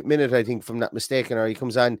 70th minute, I think, if I'm not mistaken, or he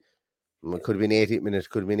comes on. It could have been 80th minute,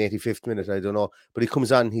 could have been 85th minute, I don't know. But he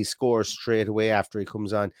comes on, he scores straight away after he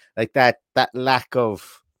comes on. Like that lack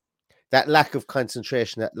of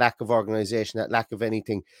concentration, that lack of organization, that lack of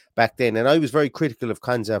anything back then. And I was very critical of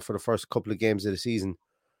Konza for the first couple of games of the season.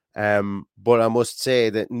 But I must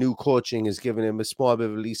say that new coaching has given him a small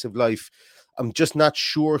bit of a lease of life. I'm just not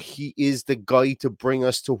sure he is the guy to bring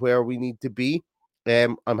us to where we need to be.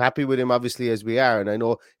 I'm happy with him, obviously, as we are, and I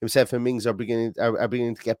know himself and Mings are beginning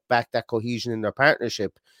to get back that cohesion in their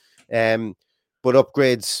partnership. But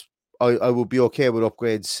upgrades, I would be okay with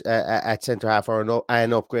upgrades at centre half, or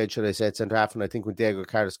an upgrade, should I say, at centre half. And I think when Diego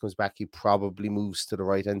Carlos comes back, he probably moves to the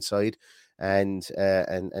right hand side, and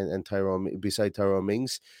Tyrone beside Tyrone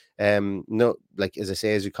Mings. No, like as I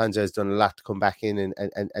say, Ezri Konsa has done a lot to come back in,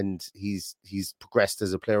 and he's progressed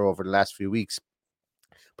as a player over the last few weeks.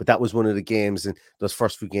 But that was one of the games, and those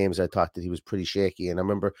first few games, I thought that he was pretty shaky. And I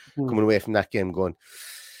remember coming away from that game going,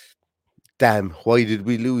 damn, why did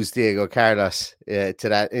we lose Diego Carlos to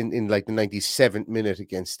that in like the 97th minute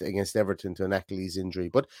against Everton to an Achilles injury?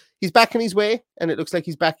 But he's back in his way, and it looks like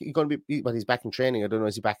he's back. He's going to be, well, he's back in training. I don't know,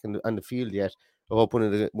 is he back on the field yet? I hope one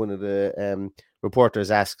of the reporters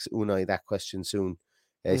asks Unai that question soon.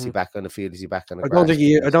 Is he back on the field? Is he back on the grass?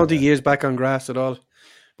 I don't think he is back on grass at all.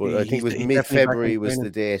 But I think it was mid-February was the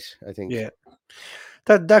date, I think. Yeah.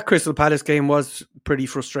 That Crystal Palace game was pretty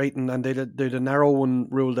frustrating, and they did a narrow one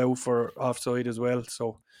ruled out for offside as well.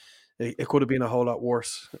 So it could have been a whole lot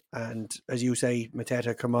worse. And as you say,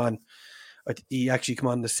 Mateta come on. He actually come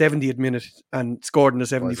on the 70th minute and scored in the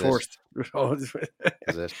 71st.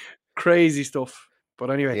 Crazy stuff. But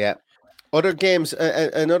anyway. Yeah. Other games,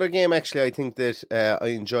 another game actually I think that I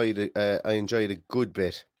enjoyed a good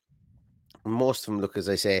bit. Most of them, look, as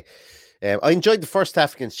I say, I enjoyed the first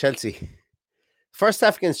half against Chelsea. First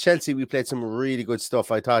half against Chelsea, we played some really good stuff.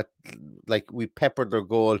 I thought, like, we peppered their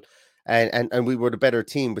goal, and we were the better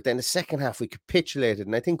team. But then the second half, we capitulated,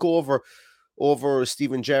 and I think over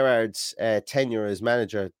Steven Gerrard's tenure as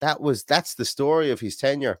manager, that's the story of his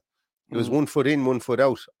tenure. It was 1 foot in, 1 foot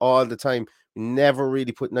out all the time. We never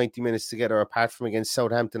really put 90 minutes together, apart from against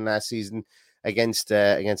Southampton last season, against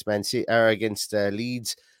Man City, or against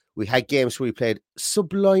Leeds. We had games where we played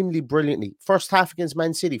sublimely brilliantly. First half against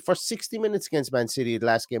Man City, first 60 minutes against Man City, the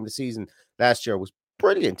last game of the season last year was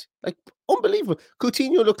brilliant, like unbelievable.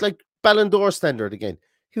 Coutinho looked like Ballon d'Or standard again.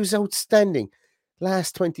 He was outstanding.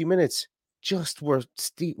 Last 20 minutes just were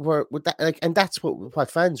with that, like, and that's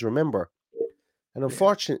what fans remember. And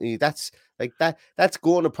unfortunately, that's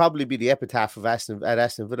going to probably be the epitaph of Aston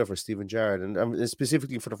Villa for Steven Gerrard, and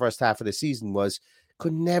specifically for the first half of the season, was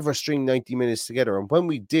could never string 90 minutes together. And when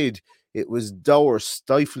we did, it was dour,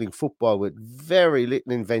 stifling football with very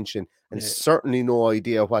little invention and certainly no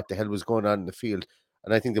idea what the hell was going on in the field.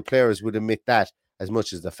 And I think the players would admit that as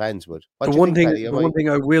much as the fans would. The one thing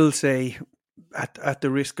I will say, at the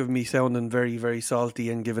risk of me sounding very, very salty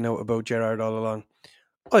and giving out about Gerrard all along,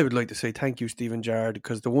 I would like to say thank you, Steven Gerrard,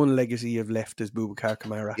 because the one legacy you've left is Boubacar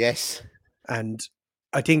Kamara. Yes. And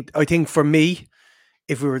I think for me,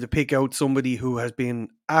 if we were to pick out somebody who has been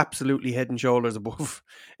absolutely head and shoulders above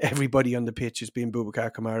everybody on the pitch, it's been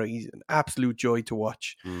Boubacar Kamara. He's an absolute joy to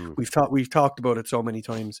watch. We've talked about it so many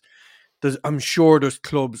times. I'm sure there's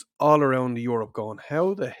clubs all around Europe going,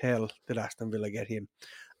 how the hell did Aston Villa get him?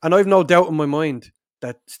 And I've no doubt in my mind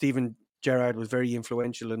that Steven Gerrard was very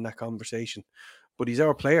influential in that conversation. But he's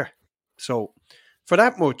our player. So for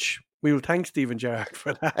that much, we will thank Steven Gerrard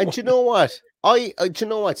for that. And do you know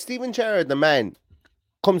what? Steven Gerrard, the man,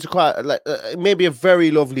 comes across like maybe a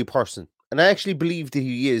very lovely person. And I actually believe that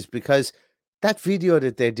he is, because that video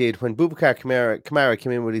that they did when Boubacar Kamara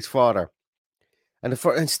came in with his father, and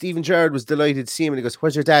Steven Gerrard was delighted to see him, and he goes,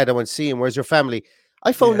 "Where's your dad? I want to see him. Where's your family?"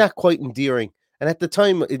 I found that quite endearing. And at the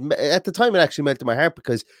time, it actually melted my heart,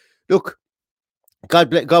 because, look,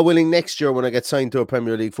 God willing, next year when I get signed to a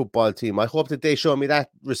Premier League football team, I hope that they show me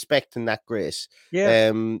that respect and that grace.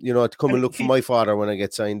 Yeah. To come and look for my father when I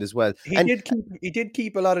get signed as well. He did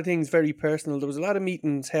keep a lot of things very personal. There was a lot of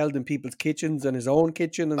meetings held in people's kitchens and his own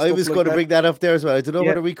kitchen. And I was going to bring that up there as well. I don't know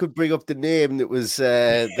whether we could bring up the name that was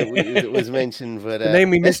that was mentioned, but the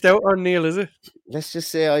name we missed out on, Neil, is it? Let's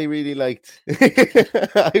just say I really liked.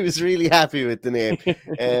 I was really happy with the name.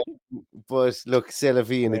 But look, c'est la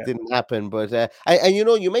vie, and it didn't happen. But and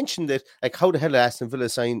you mentioned that, like, how the hell did Aston Villa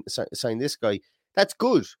sign this guy? That's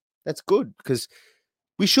good. That's good, because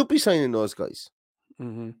we should be signing those guys.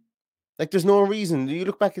 Mm-hmm. Like, there's no reason. You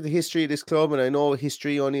look back at the history of this club, and I know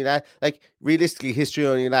history only realistically, history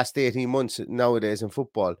only lasts 18 months nowadays in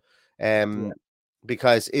football.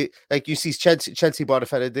 Because it, like, you see Chelsea bought a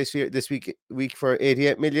fella this week for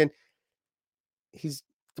 88 million. He's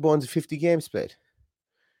the ones 50 games played.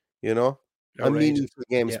 Meaningful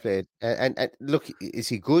games played. And look, is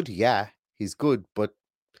he good? Yeah, he's good, but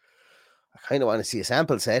I kind of want to see a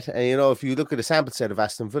sample set. And, if you look at a sample set of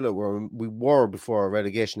Aston Villa, where we were before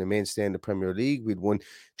relegation, a mainstay in the Premier League, we'd won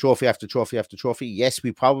trophy after trophy after trophy. Yes,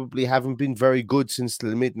 we probably haven't been very good since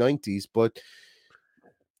the mid-90s, but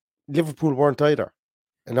Liverpool weren't either.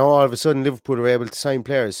 And now all of a sudden Liverpool are able to sign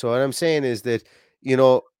players. So what I'm saying is that,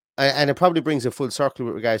 and it probably brings a full circle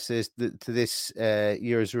with regards to this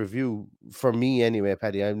year's review, for me anyway,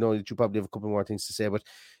 Paddy. I know that you probably have a couple more things to say, but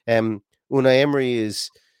Unai Emery is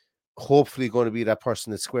hopefully going to be that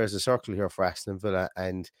person that squares the circle here for Aston Villa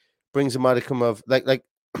and brings a modicum of, like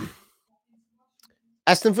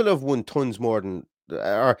Aston Villa have won tons more than,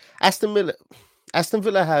 or Aston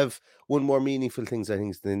Villa have won more meaningful things, I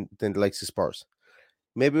think, than the likes of Spurs.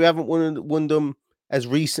 Maybe we haven't won them as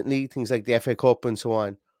recently, things like the FA Cup and so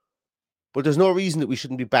on. But there's no reason that we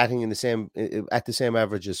shouldn't be batting at the same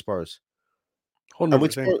average as Spurs. 100%. And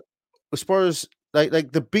with Spurs,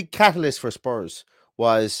 like the big catalyst for Spurs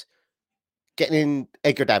was getting in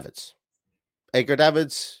Edgar Davids. Edgar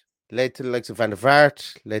Davids led to the likes of Van der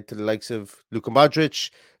Vaart, led to the likes of Luka Modric,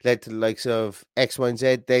 led to the likes of X, Y, and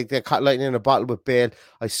Z. They caught lightning in a bottle with Bale.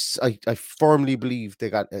 I firmly believe they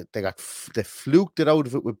fluked it out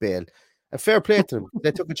of it with Bale. And fair play to them.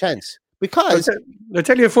 They took a chance. Because I'll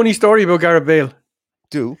tell you a funny story about Gareth Bale.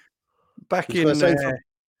 Back in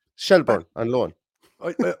Shelbourne on loan.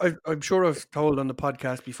 I'm sure I've told on the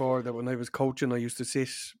podcast before that when I was coaching, I used to sit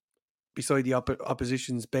beside the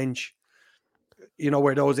opposition's bench.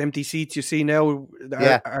 Where those empty seats you see now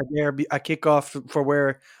are there a kickoff for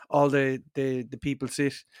where all the people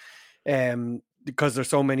sit, because there's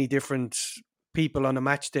so many different people on a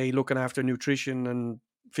match day looking after nutrition and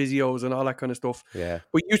physios and all that kind of stuff. Yeah,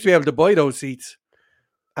 we used to be able to buy those seats.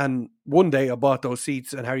 And one day I bought those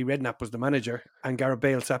seats, and Harry Redknapp was the manager, and Gareth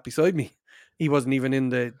Bale sat beside me. He wasn't even in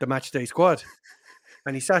the match day squad,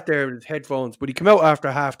 and he sat there with his headphones. But he came out after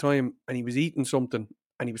half time, and he was eating something.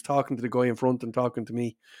 and he was talking to the guy in front and talking to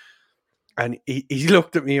me. And he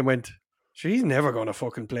looked at me and went, sure, he's never going to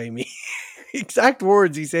fucking play me. Exact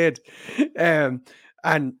words he said. And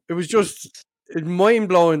it was just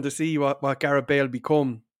mind-blowing to see what Gareth Bale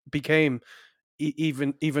became,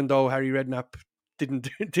 even though Harry Redknapp didn't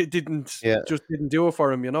do it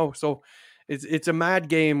for him, you know. So it's a mad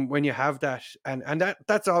game when you have that, and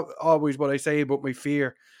that's always what I say about my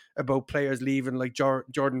fear about players leaving. Like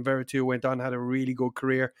Jordan Veretout went on, had a really good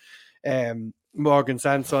career. Morgan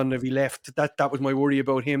Sanson, if he left, that was my worry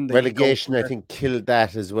about him. Relegation, I think, killed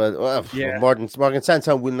that as well. Yeah. Morgan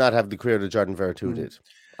Sanson will not have the career that Jordan Veretout did.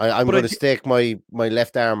 I'm going to stake my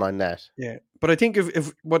left arm on that. Yeah, but I think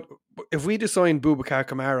if we design Boubacar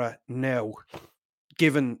Kamara now,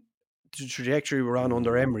 given the trajectory we're on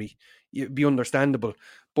under Emery, it'd be understandable.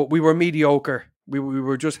 But we were mediocre. We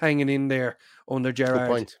were just hanging in there under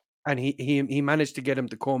Gerrard, and he managed to get him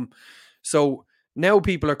to come. So now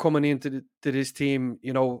people are coming into this team.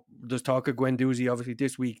 You know, there's talk of Guendouzi obviously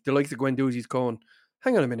this week. The likes of Guendouzi's going,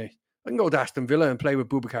 hang on a minute, I can go to Aston Villa and play with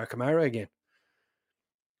Boubacar Kamara again.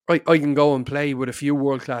 I can go and play with a few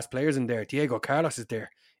world-class players in there. Diego Carlos is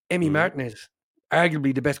there. Emi Martinez,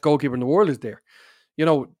 arguably the best goalkeeper in the world, is there. You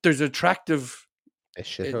know, there's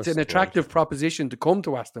it's an attractive proposition to come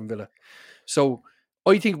to Aston Villa. So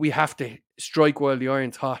I think we have to strike while the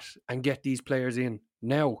iron's hot and get these players in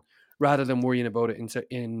now, rather than worrying about it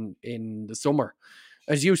in the summer.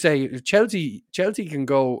 As you say, if Chelsea can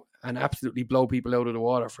go and absolutely blow people out of the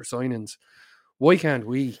water for signings, why can't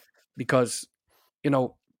we? Because, you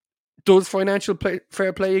know, does financial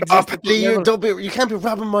fair play exist? You can't be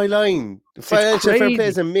robbing my line. Financial fair play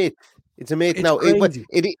is a myth. It's a myth now.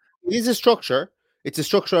 It is a structure. It's a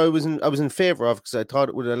structure I was in favor of, because I thought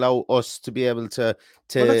it would allow us to be able to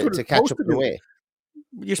catch up in a way.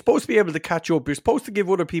 You're supposed to be able to catch up. You're supposed to give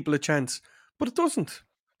other people a chance, but it doesn't.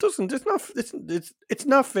 It's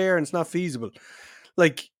not fair and it's not feasible.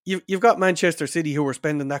 Like you've got Manchester City who were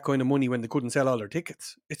spending that kind of money when they couldn't sell all their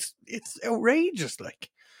tickets. It's outrageous. Like.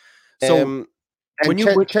 So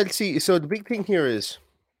Chelsea, so the big thing here is,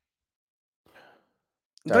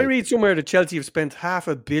 did I read somewhere that Chelsea have spent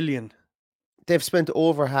 $500 million? They've spent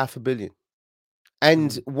over $500 million,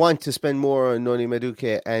 and want to spend more on Noni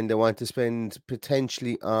Madueke, and they want to spend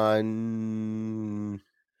potentially on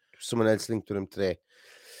someone else linked to them today.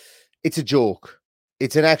 It's a joke.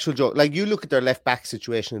 It's an actual joke. Like, you look at their left back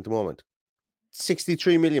situation at the moment,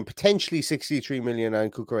 63 million, potentially 63 million on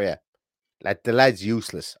Cucurella. Like, the lad's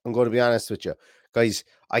useless. I'm going to be honest with you. Guys,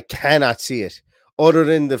 I cannot see it. Other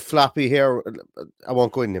than the floppy hair, I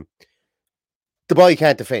won't go in him. The boy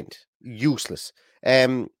can't defend. Useless.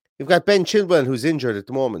 You've got Ben Chilwell, who's injured at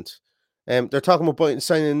the moment. They're talking about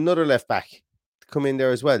signing another left back to come in there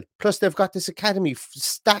as well. Plus, they've got this academy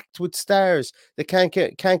stacked with stars that can't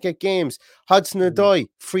get games. Hudson-Odoi,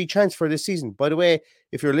 free transfer this season. By the way,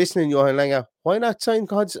 if you're listening, Johan Lange, why not sign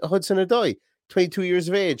Hudson-Odoi? 22 years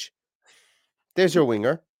of age. There's your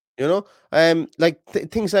winger, you know,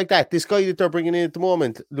 things like that. This guy that they're bringing in at the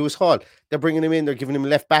moment, Lewis Hall, they're bringing him in. They're giving him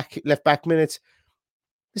left back minutes.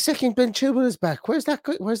 The second Ben Chilwell is back. Where's that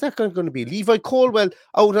guy going to be? Levi Colwell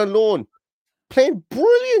out on loan, playing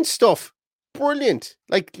brilliant stuff. Brilliant,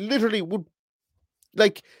 like literally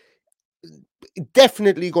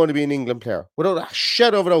definitely going to be an England player, without a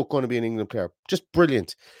shadow of a doubt. Going to be an England player. Just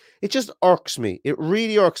brilliant. It just irks me. It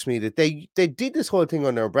really irks me that they did this whole thing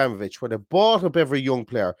under Abramovich, where they bought up every young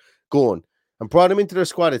player going and brought them into their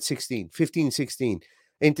squad at 15, 16,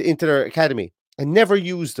 into their academy, and never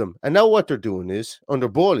used them. And now what they're doing is, under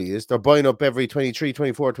Bowley, is they're buying up every 23,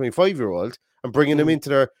 24, 25-year-old and bringing them into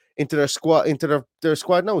their squad, their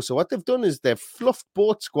squad now. So what they've done is they've fluffed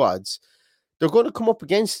both squads. They're going to come up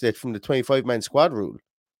against it from the 25-man squad rule.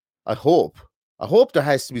 I hope there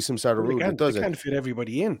has to be some sort of rule that does it. They can't fit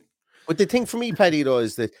everybody in. But the thing for me, Paddy, though,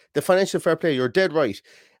 is that the financial fair play, you're dead right.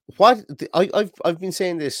 I've been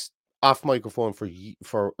saying this off microphone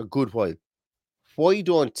for a good while. Why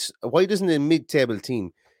doesn't a mid-table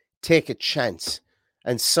team take a chance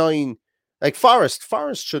and sign, like Forest?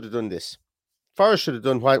 Forest should have done this. Forest should have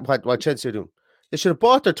done what Chelsea are doing. They should have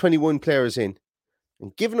bought their 21 players in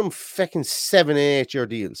and given them fucking 7 and 8 year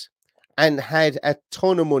deals and had a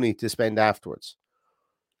ton of money to spend afterwards.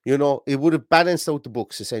 You know, it would have balanced out the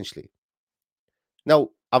books, essentially. Now,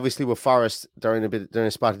 obviously, with Forest, they're in a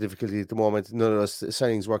spot of difficulty at the moment. None of those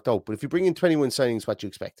signings worked out. But if you bring in 21 signings, what you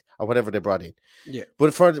expect, or whatever they brought in. Yeah.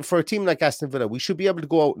 But for a team like Aston Villa, we should be able to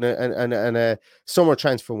go out in a summer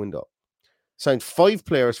transfer window, sign 5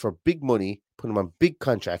 players for big money, put them on big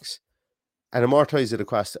contracts, and amortize it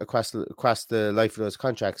across the life of those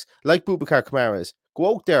contracts, like Boubacar Kamara is.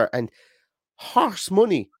 Go out there and horse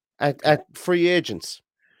money at free agents.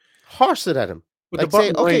 Horse it at him. But Like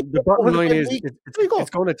say, okay, the bottom line 100 is week, there you go. it's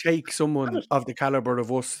going to take Have someone it. of the caliber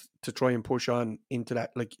of us to try and push on into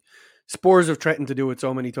that. Like Spurs have threatened to do it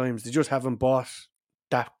so many times, they just haven't bought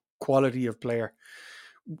that quality of player.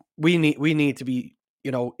 We need to be,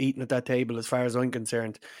 eating at that table as far as I'm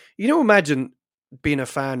concerned. Imagine being a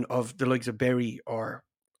fan of the likes of Berry or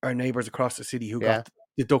our neighbours across the city who Yeah. got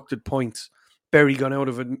deducted points. Berry gone out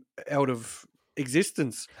of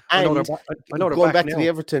existence. I know And they're going back back to now. the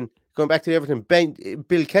Everton,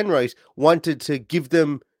 Bill Kenright wanted to give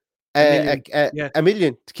them A million. Yeah. a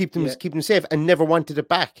million to keep Yeah. them safe, and never wanted it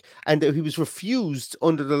back. And he was refused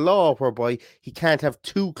under the law whereby he can't have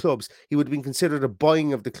two clubs. He would have been considered a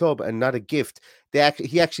buying of the club and not a gift.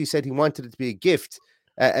 He actually said he wanted it to be a gift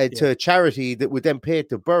to a charity that would then pay it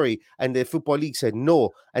to Bury, and the Football League said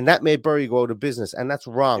no, and that made Bury go out of business, and that's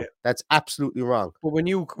wrong. Yeah. That's absolutely wrong. But when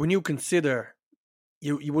you consider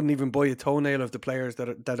you wouldn't even buy a toenail of the players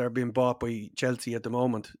that are being bought by Chelsea at the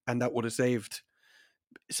moment, and that would have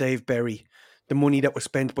saved Bury. The money that was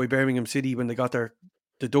spent by Birmingham City when they got their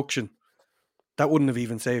deduction, that wouldn't have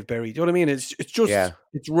even saved Bury. Do you know what I mean? It's just Yeah.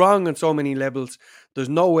 it's wrong on so many levels. There's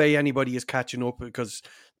no way anybody is catching up because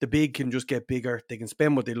the big can just get bigger. They can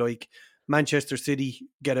spend what they like. Manchester City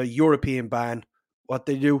get a European ban. What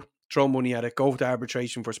they do, throw money at it, go to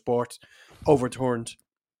arbitration for sport, overturned.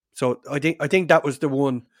 So I think that was the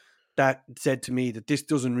one that said to me that this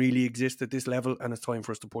doesn't really exist at this level, and it's time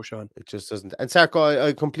for us to push on. It just doesn't. And Sarko,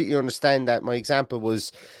 I completely understand that. My example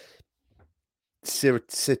was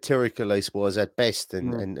satirical, I suppose, at best,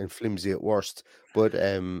 and flimsy at worst. But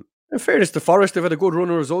In fairness to Forest, they've had a good run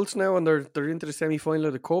of results now, and they're into the semi-final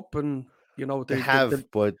of the cup, and they have.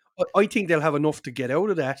 But I think they'll have enough to get out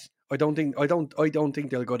of that. I don't think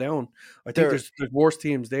they'll go down. I think they're there's worse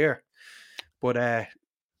teams there, but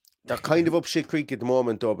they're kind of up shit creek at the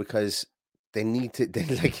moment, though, because they need to.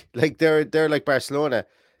 They're like Barcelona.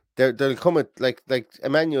 They'll come at like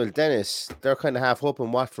Emmanuel Dennis. They're kind of half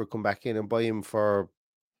hoping Watford come back in and buy him for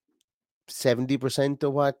 70%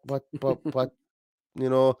 of what you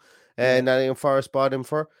know, yeah, Nottingham Forest bought him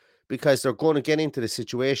for, because they're going to get into the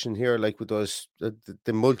situation here, like with those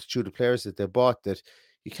the multitude of players that they bought, that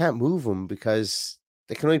you can't move them because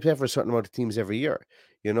they can only play for a certain amount of teams every year,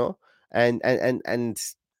 you know, and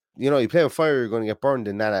you play with fire, you're going to get burned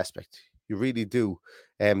in that aspect. You really do.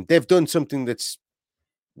 They've done something that's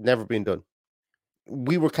never been done.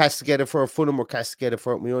 We were cast together for Fulham. Were cast together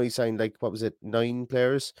for it. We only signed, like, what was it, 9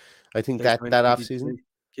 players? I think they that signed off 23. season.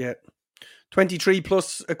 Yeah, 23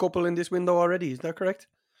 plus a couple in this window already. Is that correct?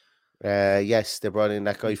 Yes, they brought in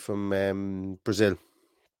that guy from Brazil,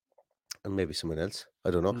 and maybe someone else. I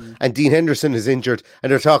don't know. And Dean Henderson is injured,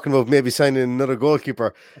 and they're talking about maybe signing another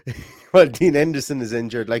goalkeeper. Well, Dean Henderson is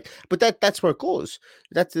injured, but that's where it goes.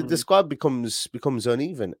 That's the squad becomes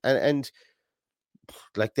uneven, and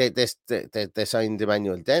like they signed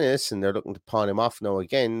Emmanuel Dennis, and they're looking to pawn him off now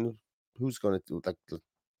again. Who's going to do, like?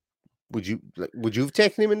 Would you have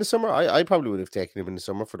taken him in the summer? I probably would have taken him in the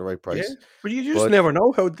summer for the right Yeah, price. but you just never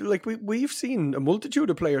know how. Like we've seen a multitude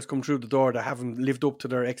of players come through the door that haven't lived up to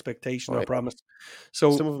their expectation or promise.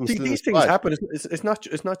 Some So of them still in the these things squad. happen. It's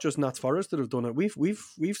not just Notts Forest that have done it. We've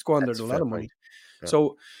squandered That's a a lot fair of point. money. Yeah.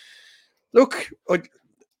 So look,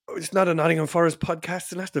 it's not a Nottingham Forest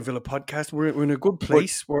podcast, and that's the Villa podcast. We're in a good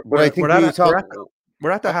place. But I think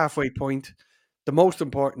We're at the halfway point. The most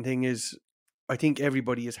important thing is, I think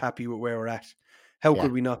everybody is happy with where we're at. How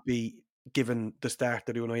could we not be, given the start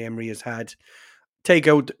that Unai Emery has had? Take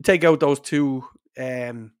out those two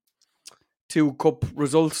cup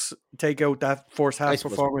results. Take out that first half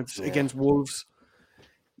performance against Wolves.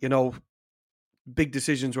 Big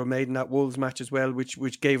decisions were made in that Wolves match as well,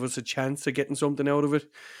 which gave us a chance of getting something out of it.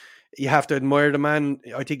 You have to admire the man.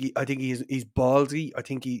 I think he's ballsy. I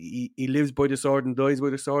think he lives by the sword and dies by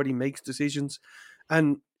the sword. He makes decisions,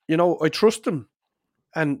 and I trust him.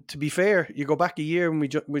 And to be fair, you go back a year and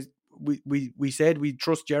we said we'd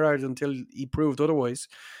trust Gerrard until he proved otherwise.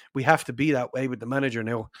 We have to be that way with the manager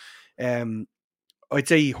now. I'd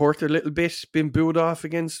say he hurt a little bit, been booed off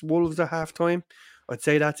against Wolves at halftime. I'd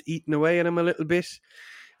say that's eaten away at him a little bit.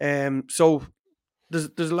 So there's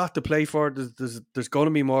a lot to play for. There's going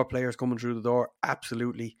to be more players coming through the door,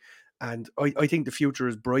 absolutely. And I think the future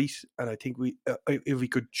is bright. And I think if we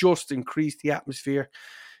could just increase the atmosphere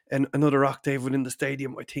and another octave within the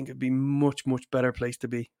stadium, I think it'd be much, much better place to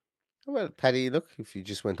be. Well, Paddy, look, if you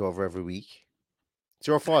just went over every week, It's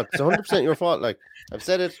your fault. It's 100% your fault. Like I've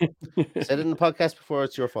said it in the podcast before.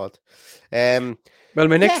 It's your fault. Well,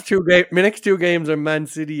 my next two games are Man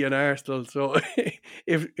City and Arsenal. So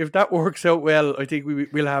if that works out well, I think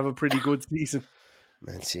we'll have a pretty good season.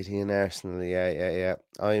 Man City and Arsenal. Yeah.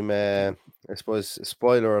 I suppose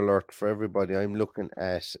spoiler alert for everybody. I'm looking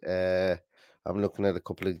at a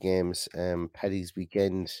couple of games. Paddy's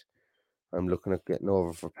weekend. I'm looking at getting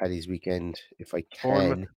over for Paddy's weekend if I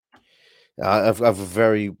Bournemouth. can. I've a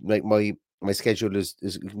very like my schedule is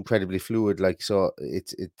incredibly fluid. Like so,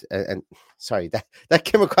 and sorry that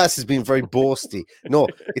came across as being very boasty. No,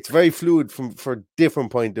 it's very fluid for a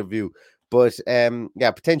different point of view. But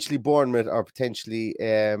potentially Bournemouth or potentially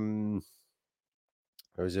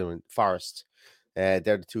Forest. They're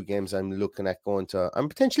the two games I'm looking at going to. I'm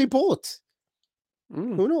potentially both.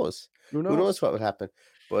 Who knows? Who knows what would happen?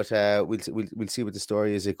 But we'll see what the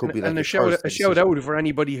story is. It could be like a shout out for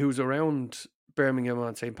anybody who's around Birmingham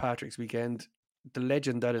on St. Patrick's weekend. The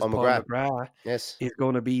legend that is Paul McGrath is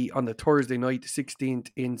going to be on the Thursday night,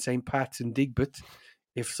 16th, in St. Pat's in Digbeth.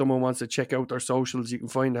 If someone wants to check out their socials, you can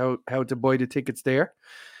find how to buy the tickets there.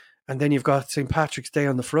 And then you've got St. Patrick's Day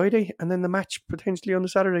on the Friday, and then the match potentially on the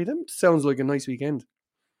Saturday. That sounds like a nice weekend.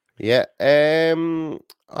 Yeah.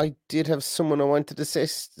 I did have someone I wanted to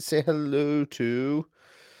say hello to.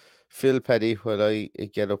 Phil Paddy, when I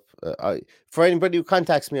get up, for anybody who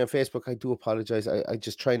contacts me on Facebook, I do apologize. I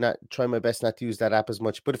just try my best not to use that app as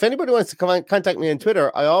much. But if anybody wants to contact me on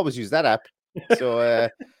Twitter, I always use that app. So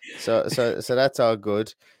so that's all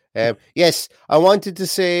good. Yes, I wanted to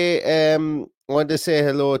say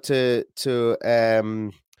hello to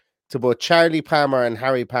both Charlie Palmer and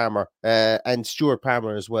Harry Palmer, and Stuart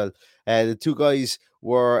Palmer as well. The two guys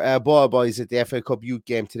were ball boys at the FA Cup youth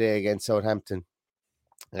game today against Southampton.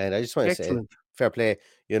 And I just want to say, fair play.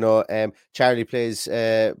 Charlie plays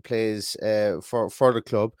for the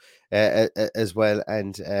club as well,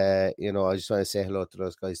 and I just want to say hello to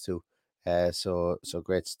those guys too. So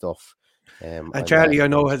great stuff. And Charlie, I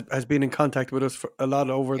know, has been in contact with us for a lot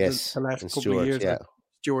over the last couple of years. Yeah.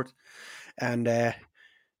 Stuart, and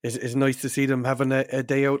it's nice to see them having a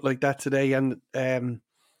day out like that today. And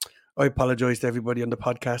I apologize to everybody on the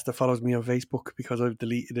podcast that follows me on Facebook because I've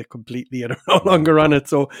deleted it completely and I'm no longer on it.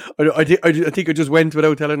 So I think I just went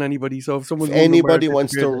without telling anybody. So if anybody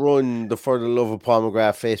wants to run the For the Love of Paul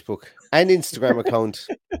McGrath Facebook and Instagram account,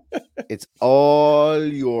 it's all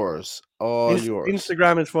yours. Yours.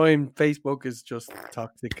 Instagram is fine. Facebook is just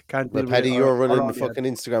toxic. Can't. Well, Paddy, you're running the fucking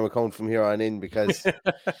Instagram account from here on in because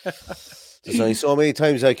there's only so many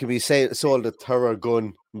times I can be sold a terror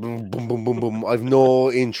gun. Boom, boom, boom, boom, boom. I've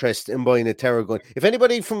no interest in buying a terror gun. If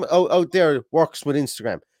anybody from out there works with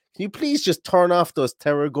Instagram, can you please just turn off those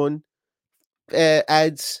terror gun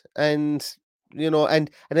ads and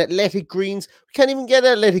athletic greens? We can't even get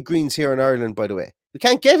athletic greens here in Ireland, by the way. We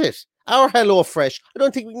can't get it. Our Hello Fresh. I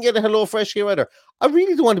don't think we can get a Hello Fresh here either. I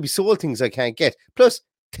really don't want to be sold things I can't get. Plus,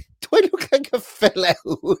 do I look like a fella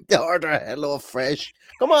who would order Hello Fresh?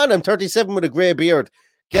 Come on, I'm 37 with a grey beard.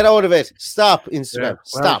 Get out of it. Stop, Instagram.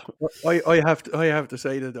 Stop. I have to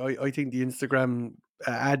say that I think the Instagram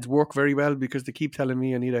ads work very well because they keep telling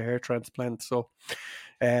me I need a hair transplant. So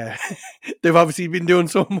they've obviously been doing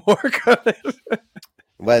some work on it.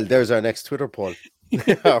 Well, there's our next Twitter poll.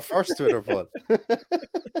 Our first Twitter poll.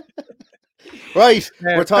 Right,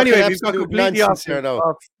 we're talking anyway, absolute nonsense here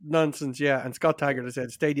now. Nonsense, yeah. And Scott Taggart has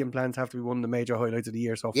said stadium plans have to be one of the major highlights of the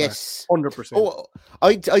year so far. Yes, 100%. Oh,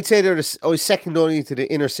 I'd say they're second only to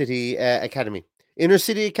the Inner City Academy. Inner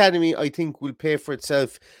City Academy, I think, will pay for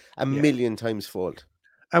itself a million times fold.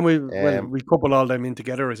 And we couple all them in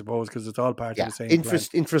together, I suppose, because it's all part of the same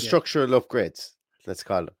infrastructural upgrades. Let's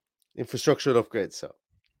call them infrastructural upgrades. So.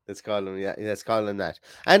 Let's call them that.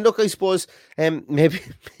 And look, I suppose maybe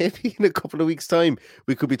in a couple of weeks' time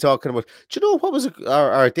we could be talking about. Do you know what was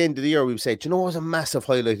or at the end of the year we would say? Do you know what was a massive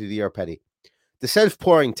highlight of the year, Paddy? The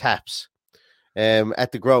self-pouring taps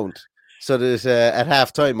at the ground. So there's at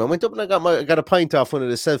half time, I went up and I got a pint off one of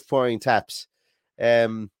the self-pouring taps.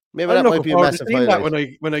 Maybe that might be a massive highlight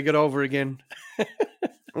that when I get over again.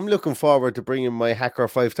 I'm looking forward to bringing my Hacker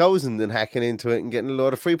 5000 and hacking into it and getting a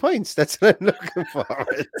load of free points. That's what I'm looking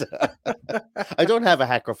forward to. I don't have a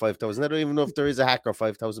Hacker 5000. I don't even know if there is a Hacker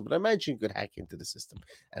 5000, but I imagine you could hack into the system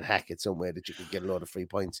and hack it some way that you could get a load of free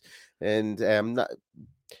points. And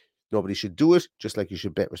nobody should do it, just like you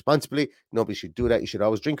should bet responsibly. Nobody should do that. You should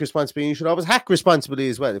always drink responsibly. And you should always hack responsibly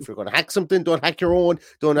as well. If you're going to hack something, don't hack your own.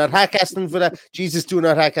 Do not hack Aston Villa. Jesus, do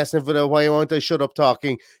not hack Aston Villa. Why won't I shut up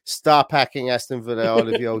talking? Stop hacking Aston Villa. All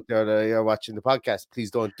of you out there that are watching the podcast, please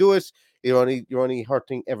don't do it. You're only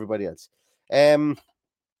hurting everybody else.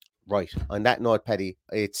 Right. On that note, Paddy,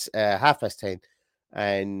 it's 10:30,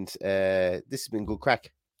 and this has been good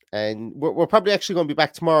crack. And we're probably actually going to be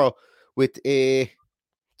back tomorrow with a.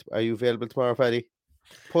 Are you available tomorrow, Paddy?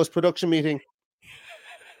 Post-production meeting.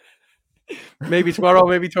 Maybe tomorrow,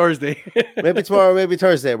 maybe Thursday. Maybe tomorrow, maybe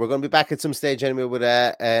Thursday. We're going to be back at some stage anyway with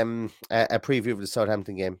a preview of the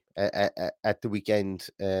Southampton game at the weekend.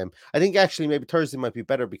 I think actually maybe Thursday might be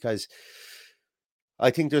better because I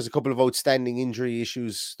think there's a couple of outstanding injury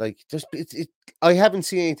issues. Like I haven't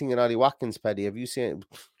seen anything in Ollie Watkins, Paddy. Have you seen it?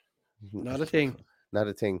 Not a thing. Not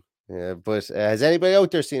a thing. But has anybody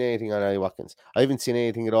out there seen anything on Ollie Watkins? I haven't seen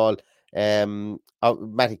anything at all.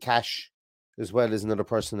 Matty Cash as well as another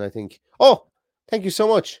person, I think. Oh, thank you so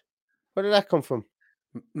much. Where did that come from?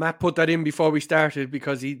 Matt put that in before we started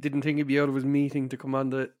because he didn't think he'd be out of his meeting to come on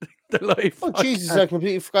the live. Oh, Jesus, I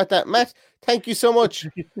completely forgot that. Matt, thank you so much.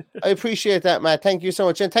 I appreciate that, Matt. Thank you so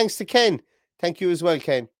much. And thanks to Ken. Thank you as well,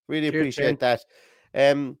 Ken. Really appreciate that.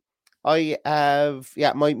 I have,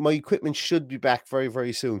 my equipment should be back very,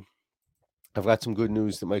 very soon. I've got some good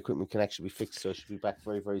news that my equipment can actually be fixed, so I should be back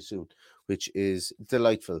very, very soon, which is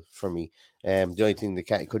delightful for me. The only thing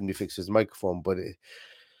that couldn't be fixed was the microphone, but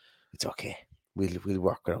it's okay. We'll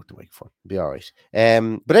work out the microphone. It'll be all right.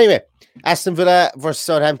 But anyway, Aston Villa versus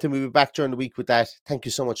Southampton. We'll be back during the week with that. Thank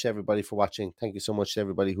you so much to everybody for watching. Thank you so much to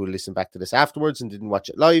everybody who listened back to this afterwards and didn't watch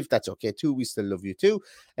it live. That's okay too. We still love you too.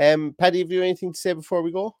 Paddy, have you anything to say before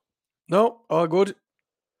we go? No, all good.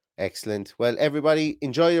 Excellent. Well, everybody,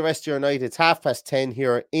 enjoy the rest of your night. It's 10:30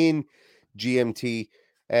 here in GMT.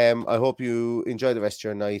 I hope you enjoy the rest of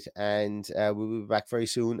your night, and we'll be back very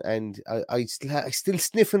soon. And I still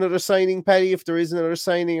sniff another signing, Paddy. If there is another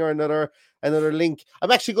signing or another link,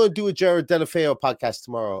 I'm actually going to do a Jared Delafeo podcast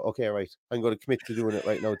tomorrow. Okay, right. I'm going to commit to doing it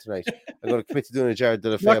right now tonight. I'm going to commit to doing a Jared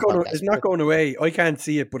Delafeo podcast. It's not going away. I can't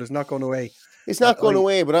see it, but it's not going away. It's not going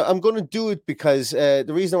away, but I'm going to do it because the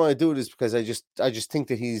reason I want to do it is because I just think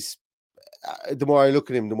that he's. The more I look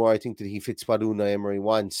at him, the more I think that he fits what Unai Emery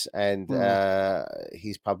wants, and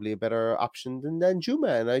he's probably a better option than Juma.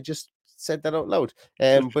 And I just said that out loud.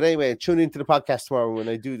 But anyway, tune into the podcast tomorrow when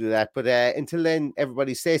I do that. But until then,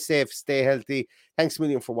 everybody stay safe, stay healthy. Thanks a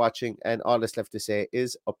million for watching, and all that's left to say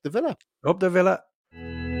is up the Villa. Up the Villa.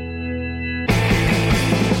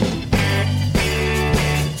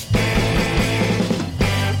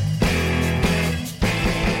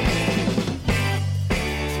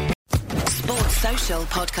 Social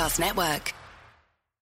Podcast Network.